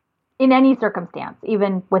is. In any circumstance,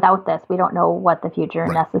 even without this, we don't know what the future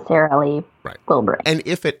necessarily will bring. And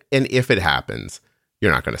if it happens,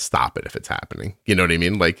 you're not going to stop it if it's happening. You know what I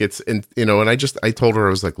mean? And I told her, I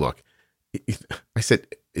was like, look, I said,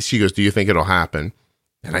 she goes, do you think it'll happen?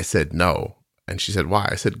 And I said, no. And she said, why?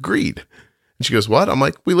 I said, greed. And she goes, what? I'm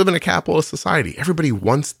like, we live in a capitalist society. Everybody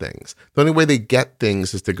wants things. The only way they get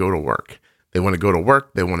things is to go to work. They want to go to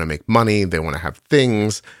work. They want to make money. They want to have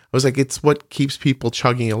things. I was like, it's what keeps people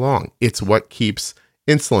chugging along. It's what keeps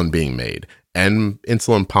insulin being made and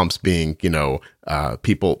insulin pumps being,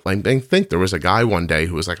 people. I think there was a guy one day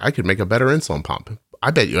who was like, I could make a better insulin pump.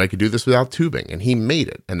 I bet you I could do this without tubing. And he made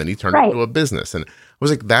it. And then he turned it into a business. And I was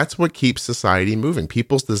like, that's what keeps society moving.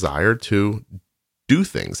 People's desire to do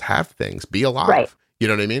things, have things, be alive. Right. You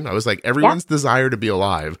know what I mean? I was like, everyone's desire to be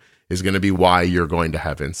alive is going to be why you're going to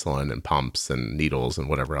have insulin and pumps and needles and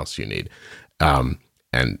whatever else you need.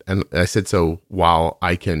 And I said, so while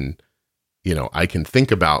I can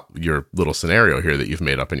think about your little scenario here that you've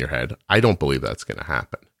made up in your head, I don't believe that's going to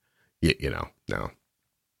happen. No.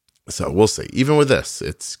 So we'll see. Even with this,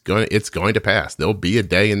 it's going to pass. There'll be a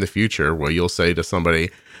day in the future where you'll say to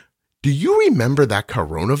somebody, do you remember that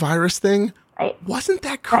coronavirus thing? Right. Wasn't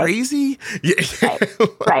that crazy?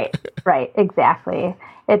 Right. Exactly.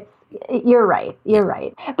 You're right.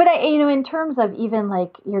 But in terms of even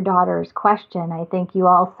like your daughter's question, I think you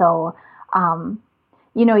also,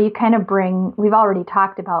 you kind of we've already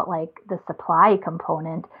talked about like the supply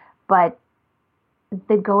component, but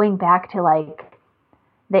the going back to like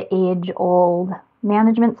the age old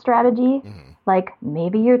management strategy, like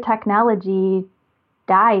maybe your technology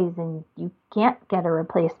dies and you can't get a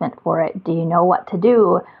replacement for it. Do you know what to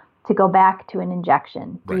do to go back to an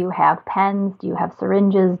injection? Do you have pens? Do you have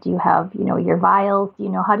syringes? Do you have, your vials? Do you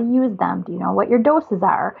know how to use them? Do you know what your doses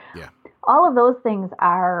are? Yeah. All of those things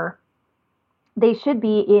they should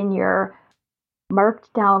be in your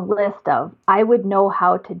marked down list of, I would know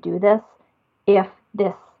how to do this if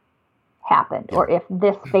this happened, or if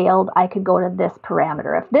this failed, I could go to this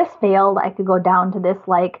parameter. If this failed, I could go down to this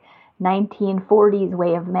like 1940s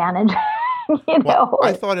way of managing. Well,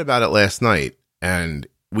 I thought about it last night, and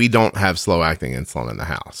we don't have slow acting insulin in the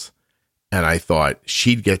house. And I thought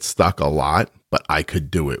she'd get stuck a lot, but I could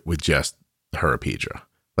do it with just her Apidra.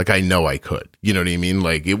 Like, I know I could. You know what I mean?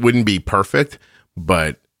 Like, it wouldn't be perfect,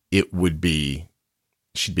 but it would be,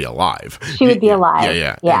 she'd be alive. She would be alive.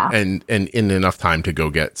 Yeah. And in enough time to go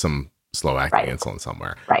get some slow acting insulin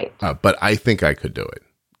somewhere. Right. But I think I could do it.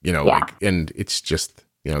 And it's just,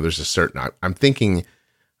 there's a certain, I'm thinking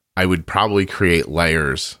I would probably create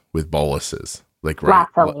layers with boluses. Like, right.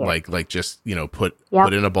 Like just, put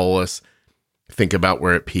in a bolus, think about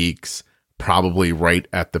where it peaks, probably right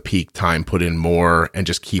at the peak time, put in more, and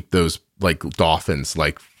just keep those like dolphins,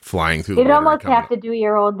 like flying through the water. You'd almost have to do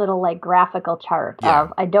your own little like graphical chart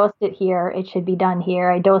of, I dosed it here, it should be done here.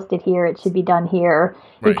 I dosed it here, it should be done here.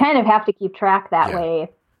 You kind of have to keep track that way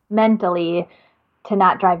mentally to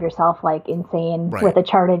not drive yourself like insane with a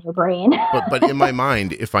chart in your brain. but in my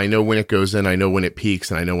mind, if I know when it goes in, I know when it peaks,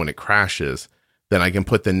 and I know when it crashes, then I can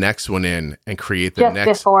put the next one in and create the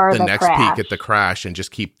next peak at the crash, and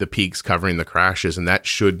just keep the peaks covering the crashes. And that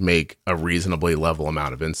should make a reasonably level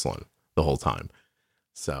amount of insulin the whole time.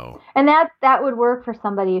 So, and that would work for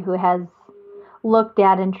somebody who has looked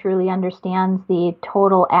at and truly understands the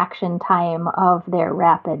total action time of their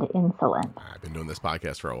rapid insulin. I've been doing this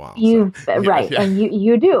podcast for a while. And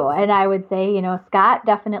you do. And I would say, Scott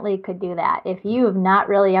definitely could do that. If you have not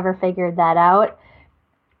really ever figured that out,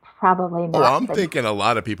 probably not. Well, I'm thinking a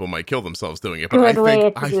lot of people might kill themselves doing it. But Good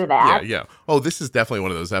way to do that. Yeah. Oh, this is definitely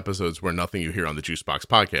one of those episodes where nothing you hear on the Juicebox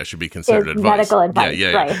podcast should be considered advice. Medical advice.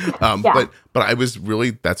 Right. But I was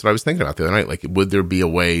really, that's what I was thinking about the other night. Like, would there be a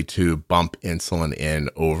way to bump insulin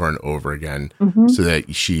in over and over again so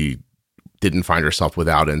that she didn't find herself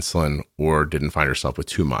without insulin or didn't find herself with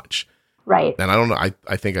too much? Right. And I don't know.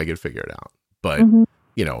 I think I could figure it out. But,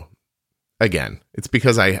 again, it's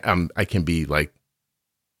because I can be like,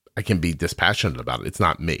 I can be dispassionate about it. It's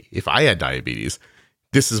not me. If I had diabetes,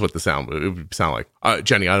 this is what it would sound like.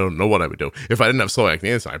 Jenny, I don't know what I would do. If I didn't have slow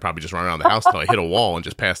acting insulin, I'd probably just run around the house till I hit a wall and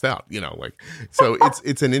just passed out. So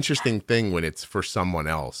it's an interesting thing when it's for someone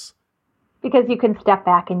else. Because you can step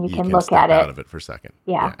back and you can look at it. Out of it for a second.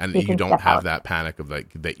 Yeah. And you don't have that panic of like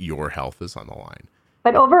that your health is on the line.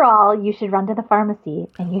 But overall, you should run to the pharmacy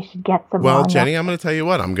and you should get some. Well, Jenny, I'm going to tell you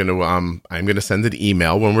what. I'm going to send an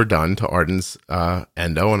email when we're done to Arden's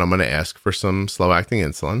Endo, and I'm going to ask for some slow acting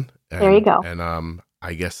insulin. There you go. And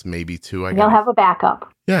I guess maybe two. You'll have a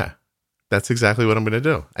backup. Yeah, that's exactly what I'm going to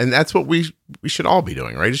do, and that's what we should all be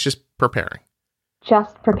doing, right? It's just preparing.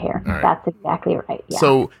 Just prepare. Right. That's exactly right. Yeah.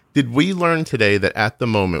 So, did we learn today that at the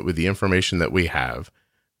moment, with the information that we have,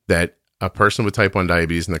 that a person with type 1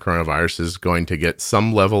 diabetes and the coronavirus is going to get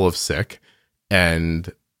some level of sick,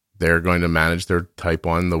 and they're going to manage their type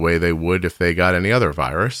 1 the way they would if they got any other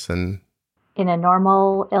virus? And in a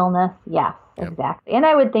normal illness, yes, exactly. And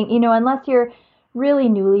I would think, unless you're really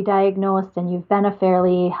newly diagnosed and you've been a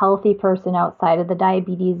fairly healthy person outside of the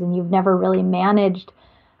diabetes and you've never really managed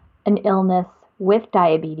an illness with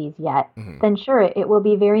diabetes yet, then sure, it will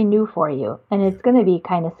be very new for you and it's going to be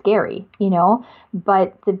kind of scary,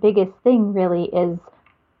 But the biggest thing really is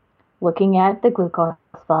looking at the glucose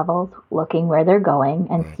levels, looking where they're going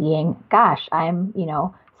and seeing, gosh, I'm,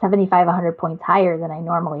 75, 100 points higher than I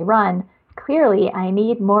normally run. Clearly, I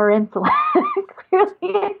need more insulin.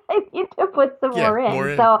 Clearly, I need to put some more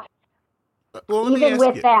in. So even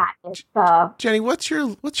with that, it's Jenny, what's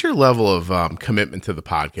your level of commitment to the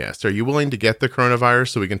podcast? Are you willing to get the coronavirus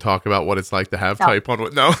so we can talk about what it's like to have type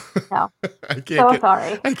 1? No.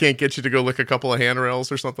 Sorry. I can't get you to go lick a couple of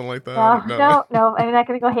handrails or something like that. No. I'm not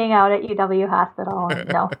going to go hang out at UW Hospital.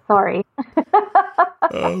 No, sorry.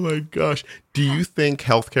 Oh my gosh. Do you think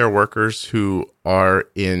healthcare workers who are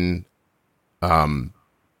in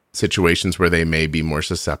situations where they may be more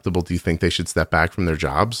susceptible, do you think they should step back from their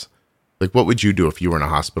jobs? Like, what would you do if you were in a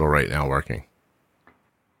hospital right now working?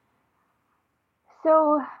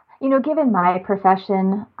 So, given my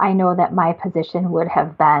profession, I know that my position would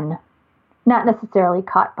have been not necessarily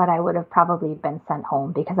cut, but I would have probably been sent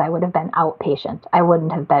home because I would have been outpatient. I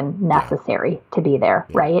wouldn't have been necessary to be there,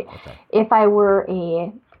 right? Okay. If I were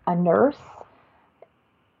a nurse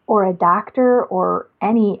or a doctor or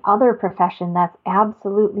any other profession that's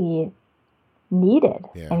absolutely needed.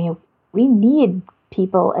 Yeah. I mean, we need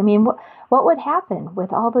people. I mean, what would happen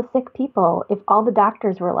with all the sick people if all the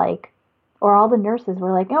doctors were like, or all the nurses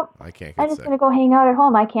were like, nope, I'm just going to go hang out at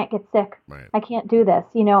home. I can't get sick. Right. I can't do this.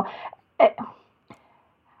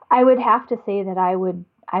 I would have to say that I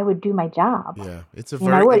would do my job. Yeah, it's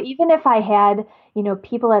I would, even if I had,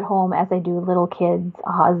 people at home as I do, little kids,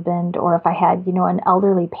 a husband, or if I had, an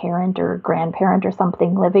elderly parent or grandparent or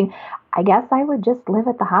something living, I guess I would just live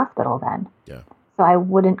at the hospital then. Yeah. So I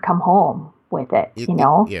wouldn't come home with it,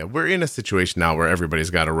 Yeah, we're in a situation now where everybody's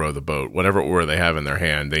got to row the boat. Whatever oar they have in their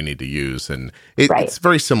hand, they need to use. And it's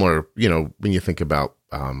very similar, when you think about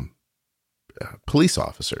police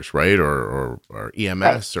officers, right? Or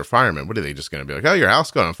EMS or firemen. What are they just going to be like? Oh, your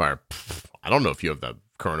house got on fire. Pfft, I don't know if you have the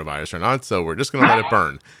coronavirus or not, so we're just going to let it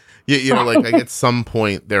burn. Like at some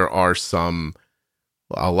point there are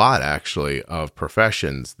a lot actually of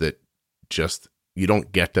professions that just you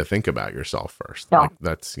don't get to think about yourself first. No. Like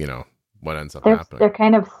that's what ends up happening. They're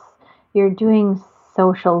kind of, you're doing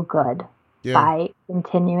social good by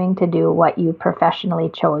continuing to do what you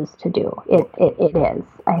professionally chose to do. It is.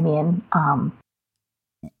 I mean,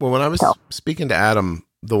 well, when I was speaking to Adam,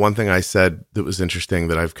 the one thing I said that was interesting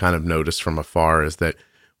that I've kind of noticed from afar is that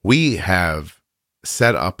we have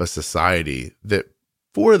set up a society that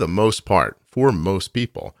for the most part, for most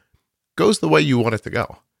people, goes the way you want it to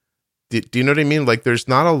go. Do you know what I mean? Like there's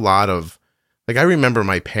not a lot of, like I remember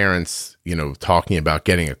my parents, talking about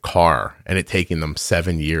getting a car and it taking them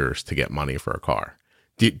 7 years to get money for a car.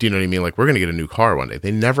 Do you know what I mean? Like we're going to get a new car one day.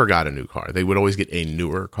 They never got a new car. They would always get a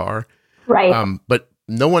newer car. Right. But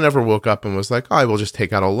no one ever woke up and was like, oh, I will just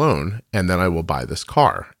take out a loan and then I will buy this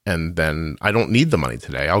car. And then I don't need the money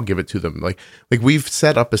today. I'll give it to them. Like we've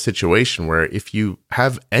set up a situation where if you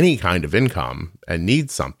have any kind of income and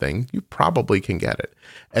need something, you probably can get it.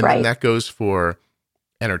 And then that goes for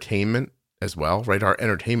entertainment as well, right? Our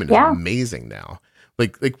entertainment is amazing now.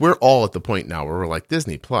 Like we're all at the point now where we're like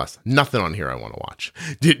Disney Plus, nothing on here I want to watch.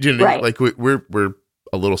 Do you know? Like we're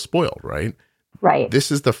a little spoiled, right? Right.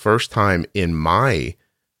 This is the first time in my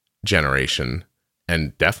generation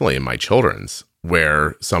and definitely in my children's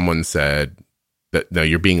where someone said that no,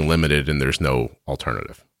 you're being limited and there's no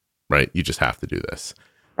alternative, right? You just have to do this.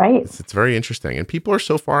 Right. It's very interesting. And people are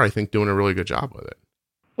so far, I think, doing a really good job with it.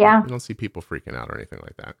 Yeah. You don't see people freaking out or anything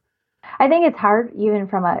like that. I think it's hard even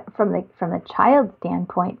from the child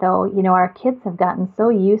standpoint, though. Our kids have gotten so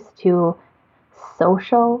used to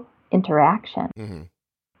social interaction,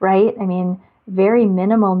 right? I mean, very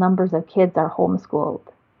minimal numbers of kids are homeschooled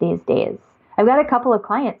these days. I've got a couple of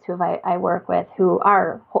clients who I work with who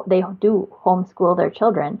they do homeschool their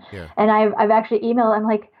children, and I've actually emailed. I'm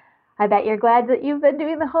like, I bet you're glad that you've been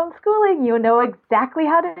doing the homeschooling. You know exactly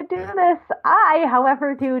how to do this. I,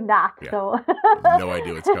 however, do not. Yeah. So no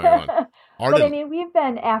idea what's going on. But I mean, we've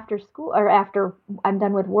been after school or after I'm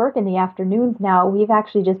done with work in the afternoons now, we've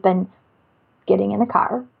actually just been getting in the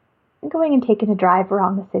car and going and taking a drive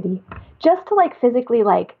around the city just to physically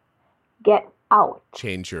get out.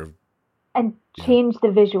 Change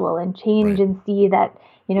the visual and change and see that,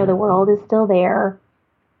 the world is still there.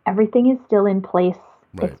 Everything is still in place.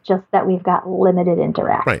 Right. It's just that we've got limited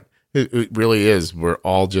interaction. Right. It really is. We're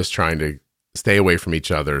all just trying to stay away from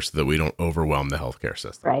each other so that we don't overwhelm the healthcare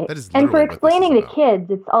system. Right. That is And for literally what this is explaining to about.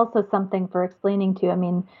 kids, it's also something for explaining to, I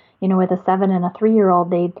mean, with a 7 and a 3-year-old,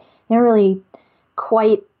 they don't really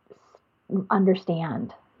quite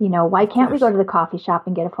understand, why can't we go to the coffee shop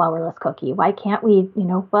and get a flourless cookie? Why can't we,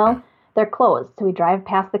 well, they're closed. So we drive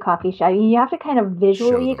past the coffee shop. You have to kind of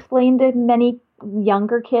visually explain to many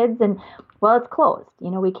younger kids and, well, it's closed.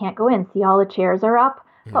 We can't go in. See, all the chairs are up.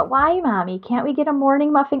 But why, Mommy? Can't we get a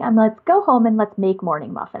morning muffin? Let's go home and let's make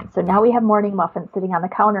morning muffins. So now we have morning muffins sitting on the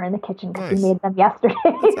counter in the kitchen because we made them yesterday.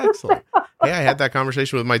 That's excellent. Hey, I had that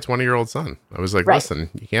conversation with my 20-year-old son. I was like, listen,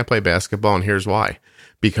 you can't play basketball, and here's why.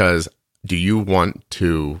 Because do you want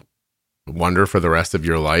to wonder for the rest of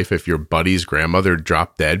your life if your buddy's grandmother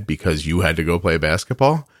dropped dead because you had to go play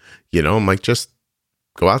basketball? I'm like, just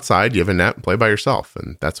go outside, you have a net, and play by yourself.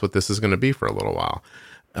 And that's what this is going to be for a little while.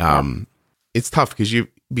 It's tough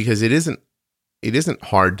because it isn't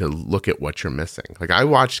hard to look at what you're missing. Like, I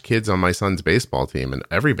watched kids on my son's baseball team and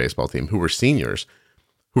every baseball team who were seniors,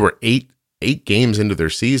 who were eight games into their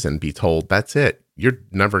season, be told, that's it. You're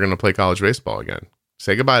never going to play college baseball again.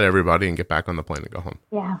 Say goodbye to everybody and get back on the plane and go home.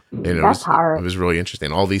 Yeah, and that's hard. It was really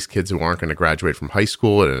interesting. All these kids who aren't going to graduate from high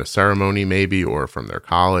school at a ceremony maybe, or from their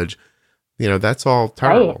college, that's all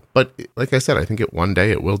terrible. Right. But like I said, I think one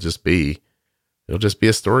day it'll just be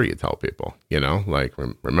a story you tell people, like,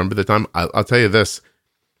 remember the time. I'll tell you this,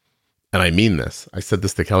 and I mean this. I said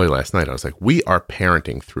this to Kelly last night. I was like, we are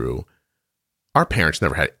parenting through. Our parents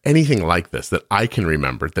never had anything like this that I can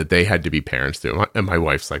remember that they had to be parents to. And my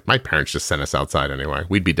wife's like, my parents just sent us outside anyway.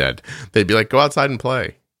 We'd be dead. They'd be like, go outside and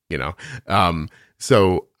play,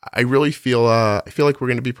 So I really feel like we're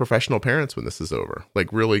going to be professional parents when this is over,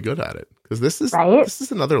 like really good at it. Because this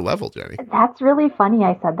is another level, Jenny. That's really funny.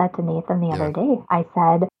 I said that to Nathan the other day. I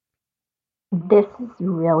said, this is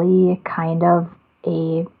really kind of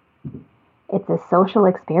it's a social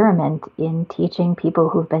experiment in teaching people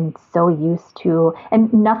who've been so used to,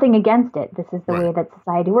 and nothing against it. This is the way that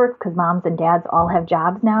society works, because moms and dads all have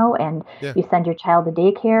jobs now, and you send your child to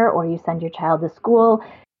daycare or you send your child to school.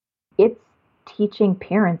 It's teaching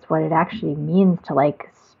parents what it actually means to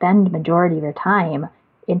spend majority of your time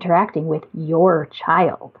interacting with your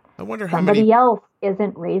child. I wonder how somebody else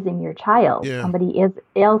isn't raising your child. Yeah. Somebody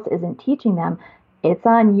else isn't teaching them. It's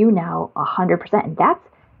on you now 100%. And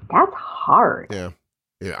that's hard. Yeah.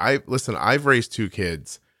 I've raised 2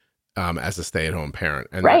 kids as a stay-at-home parent.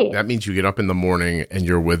 And that means you get up in the morning and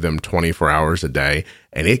you're with them 24 hours a day,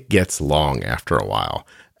 and it gets long after a while.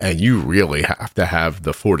 And you really have to have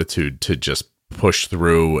the fortitude to just push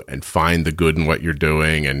through and find the good in what you're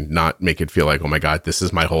doing and not make it feel like, oh my God, this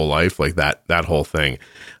is my whole life, like that whole thing.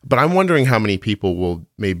 But I'm wondering how many people will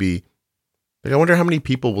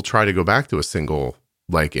try to go back to a single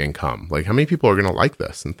income. Like, how many people are going to like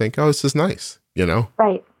this and think, oh, this is nice,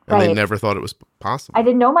 Right. And they never thought it was possible. I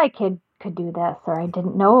didn't know my kid could do this, or I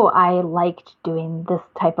didn't know I liked doing this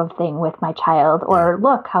type of thing with my child, or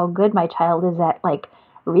look how good my child is at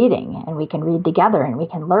reading, and we can read together and we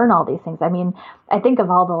can learn all these things. I mean, I think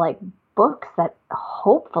of all the books that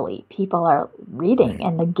hopefully people are reading,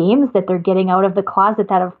 and the games that they're getting out of the closet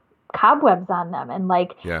that have cobwebs on them, and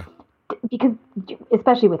because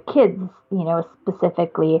especially with kids,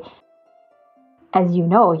 specifically, as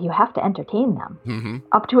you have to entertain them.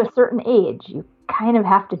 Up to a certain age, you kind of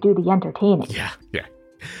have to do the entertaining. Yeah.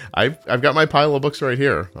 I've got my pile of books right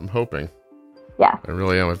here. I'm hoping. Yeah. I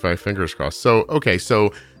really am, with my fingers crossed. So, okay,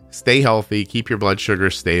 so stay healthy, keep your blood sugar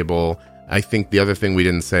stable. I think the other thing we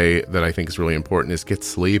didn't say that I think is really important is get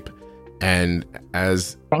sleep, and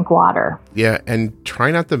drink water. Yeah, and try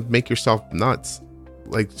not to make yourself nuts.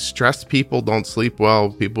 Stressed people don't sleep well.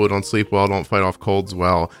 People who don't sleep well don't fight off colds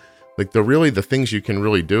well. The things you can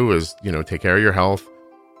really do is, take care of your health,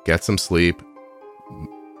 get some sleep,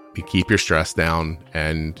 keep your stress down,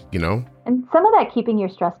 and, And some of that keeping your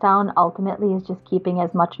stress down ultimately is just keeping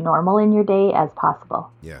as much normal in your day as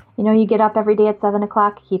possible. Yeah. You get up every day at 7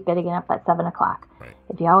 o'clock, keep getting up at 7 o'clock. Right.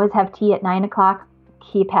 If you always have tea at 9 o'clock,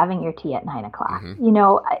 keep having your tea at 9 o'clock.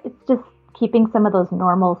 It's just keeping some of those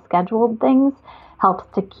normal scheduled things helps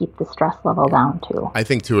to keep the stress level down too. I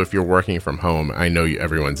think too, if you're working from home, I know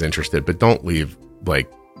everyone's interested, but don't leave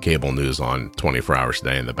cable news on 24 hours a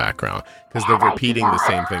day in the background, because they're repeating the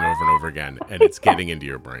same thing over and over again, and it's getting into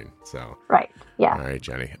your brain. So right. Yeah. All right,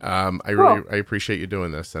 Jenny. I appreciate you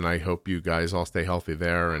doing this, and I hope you guys all stay healthy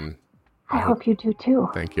there. And I hope you do too.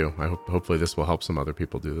 Thank you. Hopefully this will help some other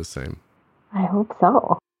people do the same. I hope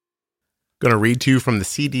so. Going to read to you from the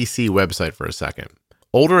CDC website for a second.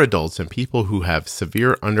 Older adults and people who have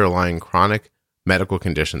severe underlying chronic medical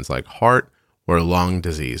conditions like heart, or lung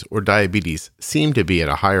disease or diabetes seem to be at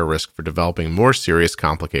a higher risk for developing more serious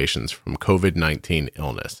complications from COVID-19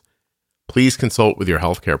 illness. Please consult with your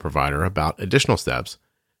healthcare provider about additional steps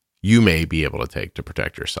you may be able to take to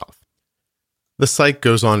protect yourself. The site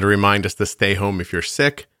goes on to remind us to stay home if you're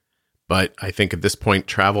sick, but I think at this point,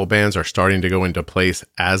 travel bans are starting to go into place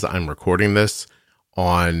as I'm recording this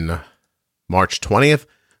on March 20th.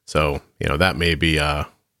 So, that may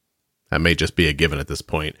just be a given at this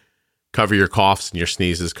point. Cover your coughs and your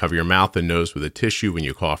sneezes. Cover your mouth and nose with a tissue when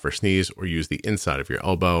you cough or sneeze, or use the inside of your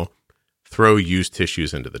elbow. Throw used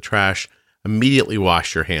tissues into the trash. Immediately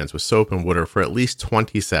wash your hands with soap and water for at least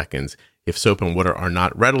 20 seconds. If soap and water are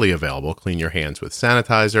not readily available, clean your hands with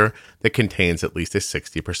sanitizer that contains at least a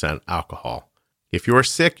 60% alcohol. If you are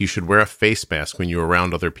sick, you should wear a face mask when you're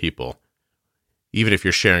around other people, even if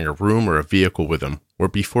you're sharing a room or a vehicle with them, or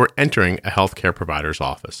before entering a healthcare provider's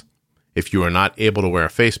office. If you are not able to wear a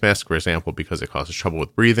face mask, for example, because it causes trouble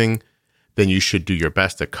with breathing, then you should do your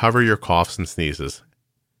best to cover your coughs and sneezes.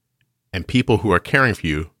 And people who are caring for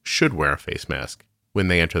you should wear a face mask when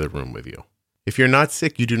they enter the room with you. If you're not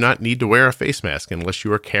sick, you do not need to wear a face mask unless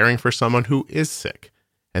you are caring for someone who is sick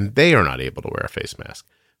and they are not able to wear a face mask.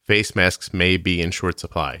 Face masks may be in short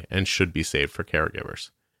supply and should be saved for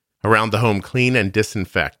caregivers. Around the home, clean and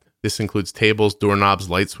disinfect. This includes tables, doorknobs,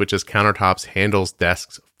 light switches, countertops, handles,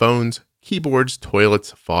 desks, phones, keyboards,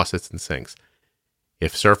 toilets, faucets, and sinks.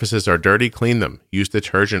 If surfaces are dirty, clean them. Use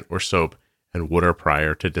detergent or soap and water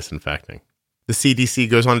prior to disinfecting. The CDC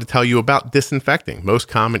goes on to tell you about disinfecting. Most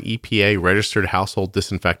common EPA-registered household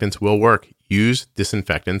disinfectants will work. Use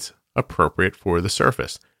disinfectants appropriate for the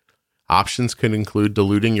surface. Options could include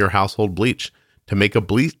diluting your household bleach. To make a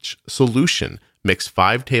bleach solution, mix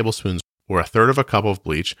 5 tablespoons or a third of a cup of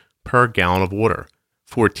bleach per gallon of water,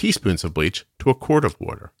 4 teaspoons of bleach to a quart of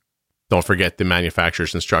water. Don't forget the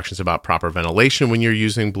manufacturer's instructions about proper ventilation when you're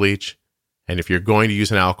using bleach. And if you're going to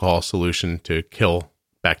use an alcohol solution to kill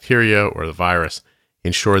bacteria or the virus,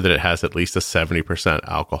 ensure that it has at least a 70%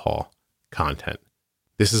 alcohol content.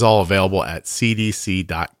 This is all available at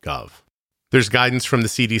cdc.gov. There's guidance from the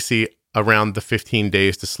CDC around the 15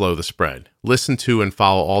 days to slow the spread. Listen to and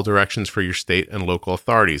follow all directions for your state and local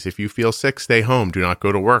authorities. If you feel sick, stay home. Do not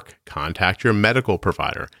go to work. Contact your medical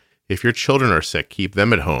provider. If your children are sick, keep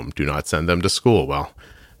them at home. Do not send them to school. Well,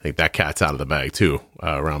 I think that cat's out of the bag too,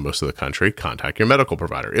 around most of the country. Contact your medical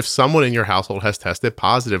provider. If someone in your household has tested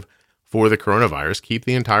positive for the coronavirus, keep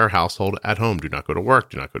the entire household at home. Do not go to work.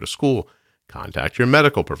 Do not go to school. Contact your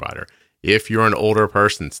medical provider. If you're an older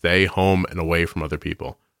person, stay home and away from other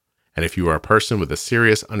people. And if you are a person with a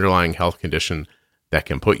serious underlying health condition that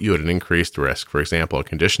can put you at an increased risk, for example, a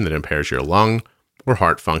condition that impairs your lung or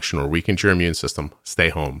heart function or weakens your immune system, stay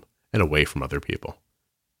home and away from other people.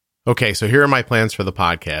 Okay, so here are my plans for the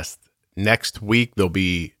podcast. Next week, there'll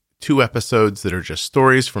be 2 episodes that are just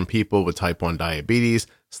stories from people with type 1 diabetes,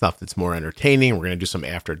 stuff that's more entertaining. We're going to do some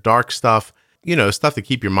after dark stuff, stuff to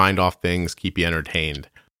keep your mind off things, keep you entertained.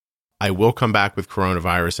 I will come back with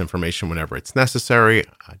coronavirus information whenever it's necessary.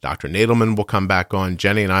 Dr. Nadelman will come back on.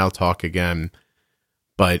 Jenny and I will talk again.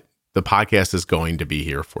 But the podcast is going to be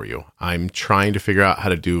here for you. I'm trying to figure out how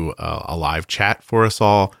to do a live chat for us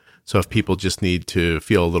all. So if people just need to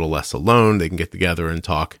feel a little less alone, they can get together and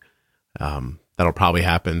talk. That'll probably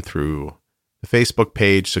happen through the Facebook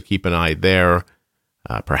page, so keep an eye there,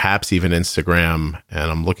 perhaps even Instagram. And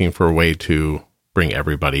I'm looking for a way to bring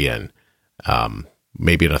everybody in,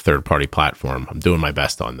 maybe in a third-party platform. I'm doing my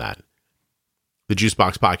best on that. The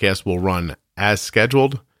Juicebox podcast will run as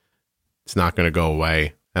scheduled. It's not going to go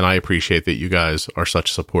away. And I appreciate that you guys are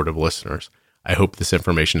such supportive listeners. I hope this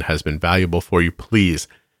information has been valuable for you. Please,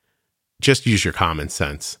 just use your common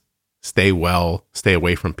sense. Stay well, stay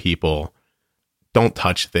away from people. Don't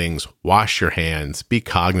touch things. Wash your hands. Be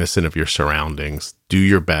cognizant of your surroundings. Do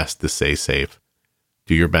your best to stay safe.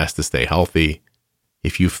 Do your best to stay healthy.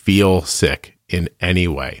 If you feel sick in any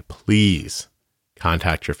way, please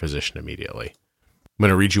contact your physician immediately. I'm going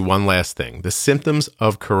to read you one last thing. The symptoms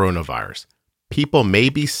of coronavirus. People may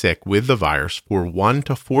be sick with the virus for 1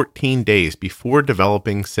 to 14 days before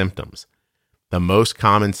developing symptoms. The most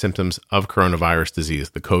common symptoms of coronavirus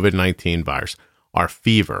disease, the COVID-19 virus, are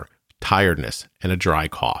fever, tiredness, and a dry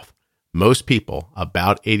cough. Most people,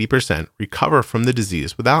 about 80%, recover from the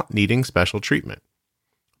disease without needing special treatment.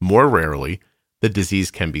 More rarely, the disease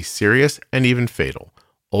can be serious and even fatal.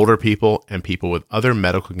 Older people and people with other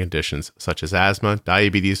medical conditions such as asthma,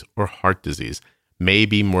 diabetes, or heart disease may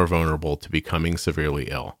be more vulnerable to becoming severely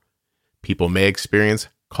ill. People may experience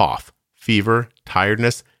cough, fever,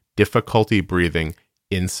 tiredness, difficulty breathing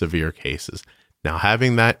in severe cases. Now,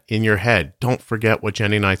 having that in your head, don't forget what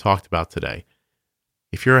Jenny and I talked about today.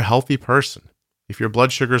 If you're a healthy person, if your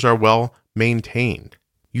blood sugars are well maintained,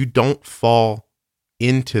 you don't fall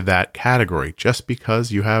into that category just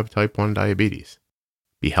because you have type 1 diabetes.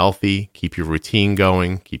 Be healthy, keep your routine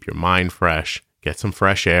going, keep your mind fresh, get some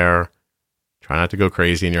fresh air, try not to go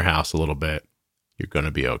crazy in your house a little bit. You're going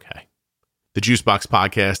to be okay. The Juicebox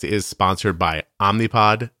podcast is sponsored by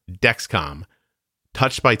Omnipod, Dexcom,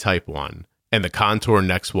 Touched by Type 1, and the Contour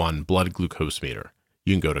Next One blood glucose meter.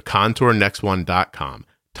 You can go to contournext1.com,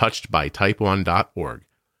 touchedbytype1.org,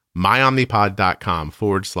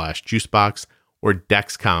 myomnipod.com/juicebox, or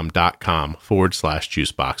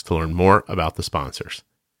dexcom.com/juicebox to learn more about the sponsors.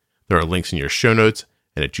 There are links in your show notes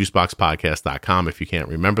and at juiceboxpodcast.com if you can't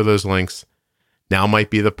remember those links. Now might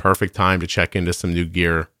be the perfect time to check into some new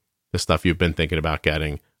gear, the stuff you've been thinking about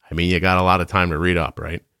getting. I mean, you got a lot of time to read up,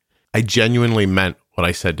 right? I genuinely meant what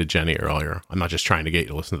I said to Jenny earlier. I'm not just trying to get you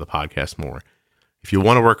to listen to the podcast more. If you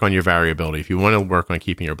want to work on your variability, if you want to work on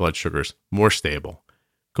keeping your blood sugars more stable,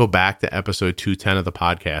 go back to episode 210 of the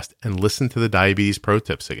podcast and listen to the diabetes pro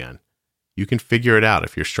tips again. You can figure it out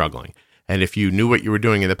if you're struggling. And if you knew what you were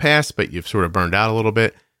doing in the past, but you've sort of burned out a little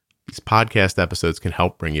bit, these podcast episodes can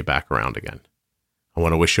help bring you back around again. I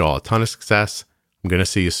want to wish you all a ton of success. I'm going to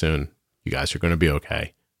see you soon. You guys are going to be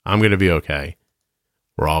okay. I'm going to be okay.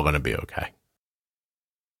 We're all going to be okay.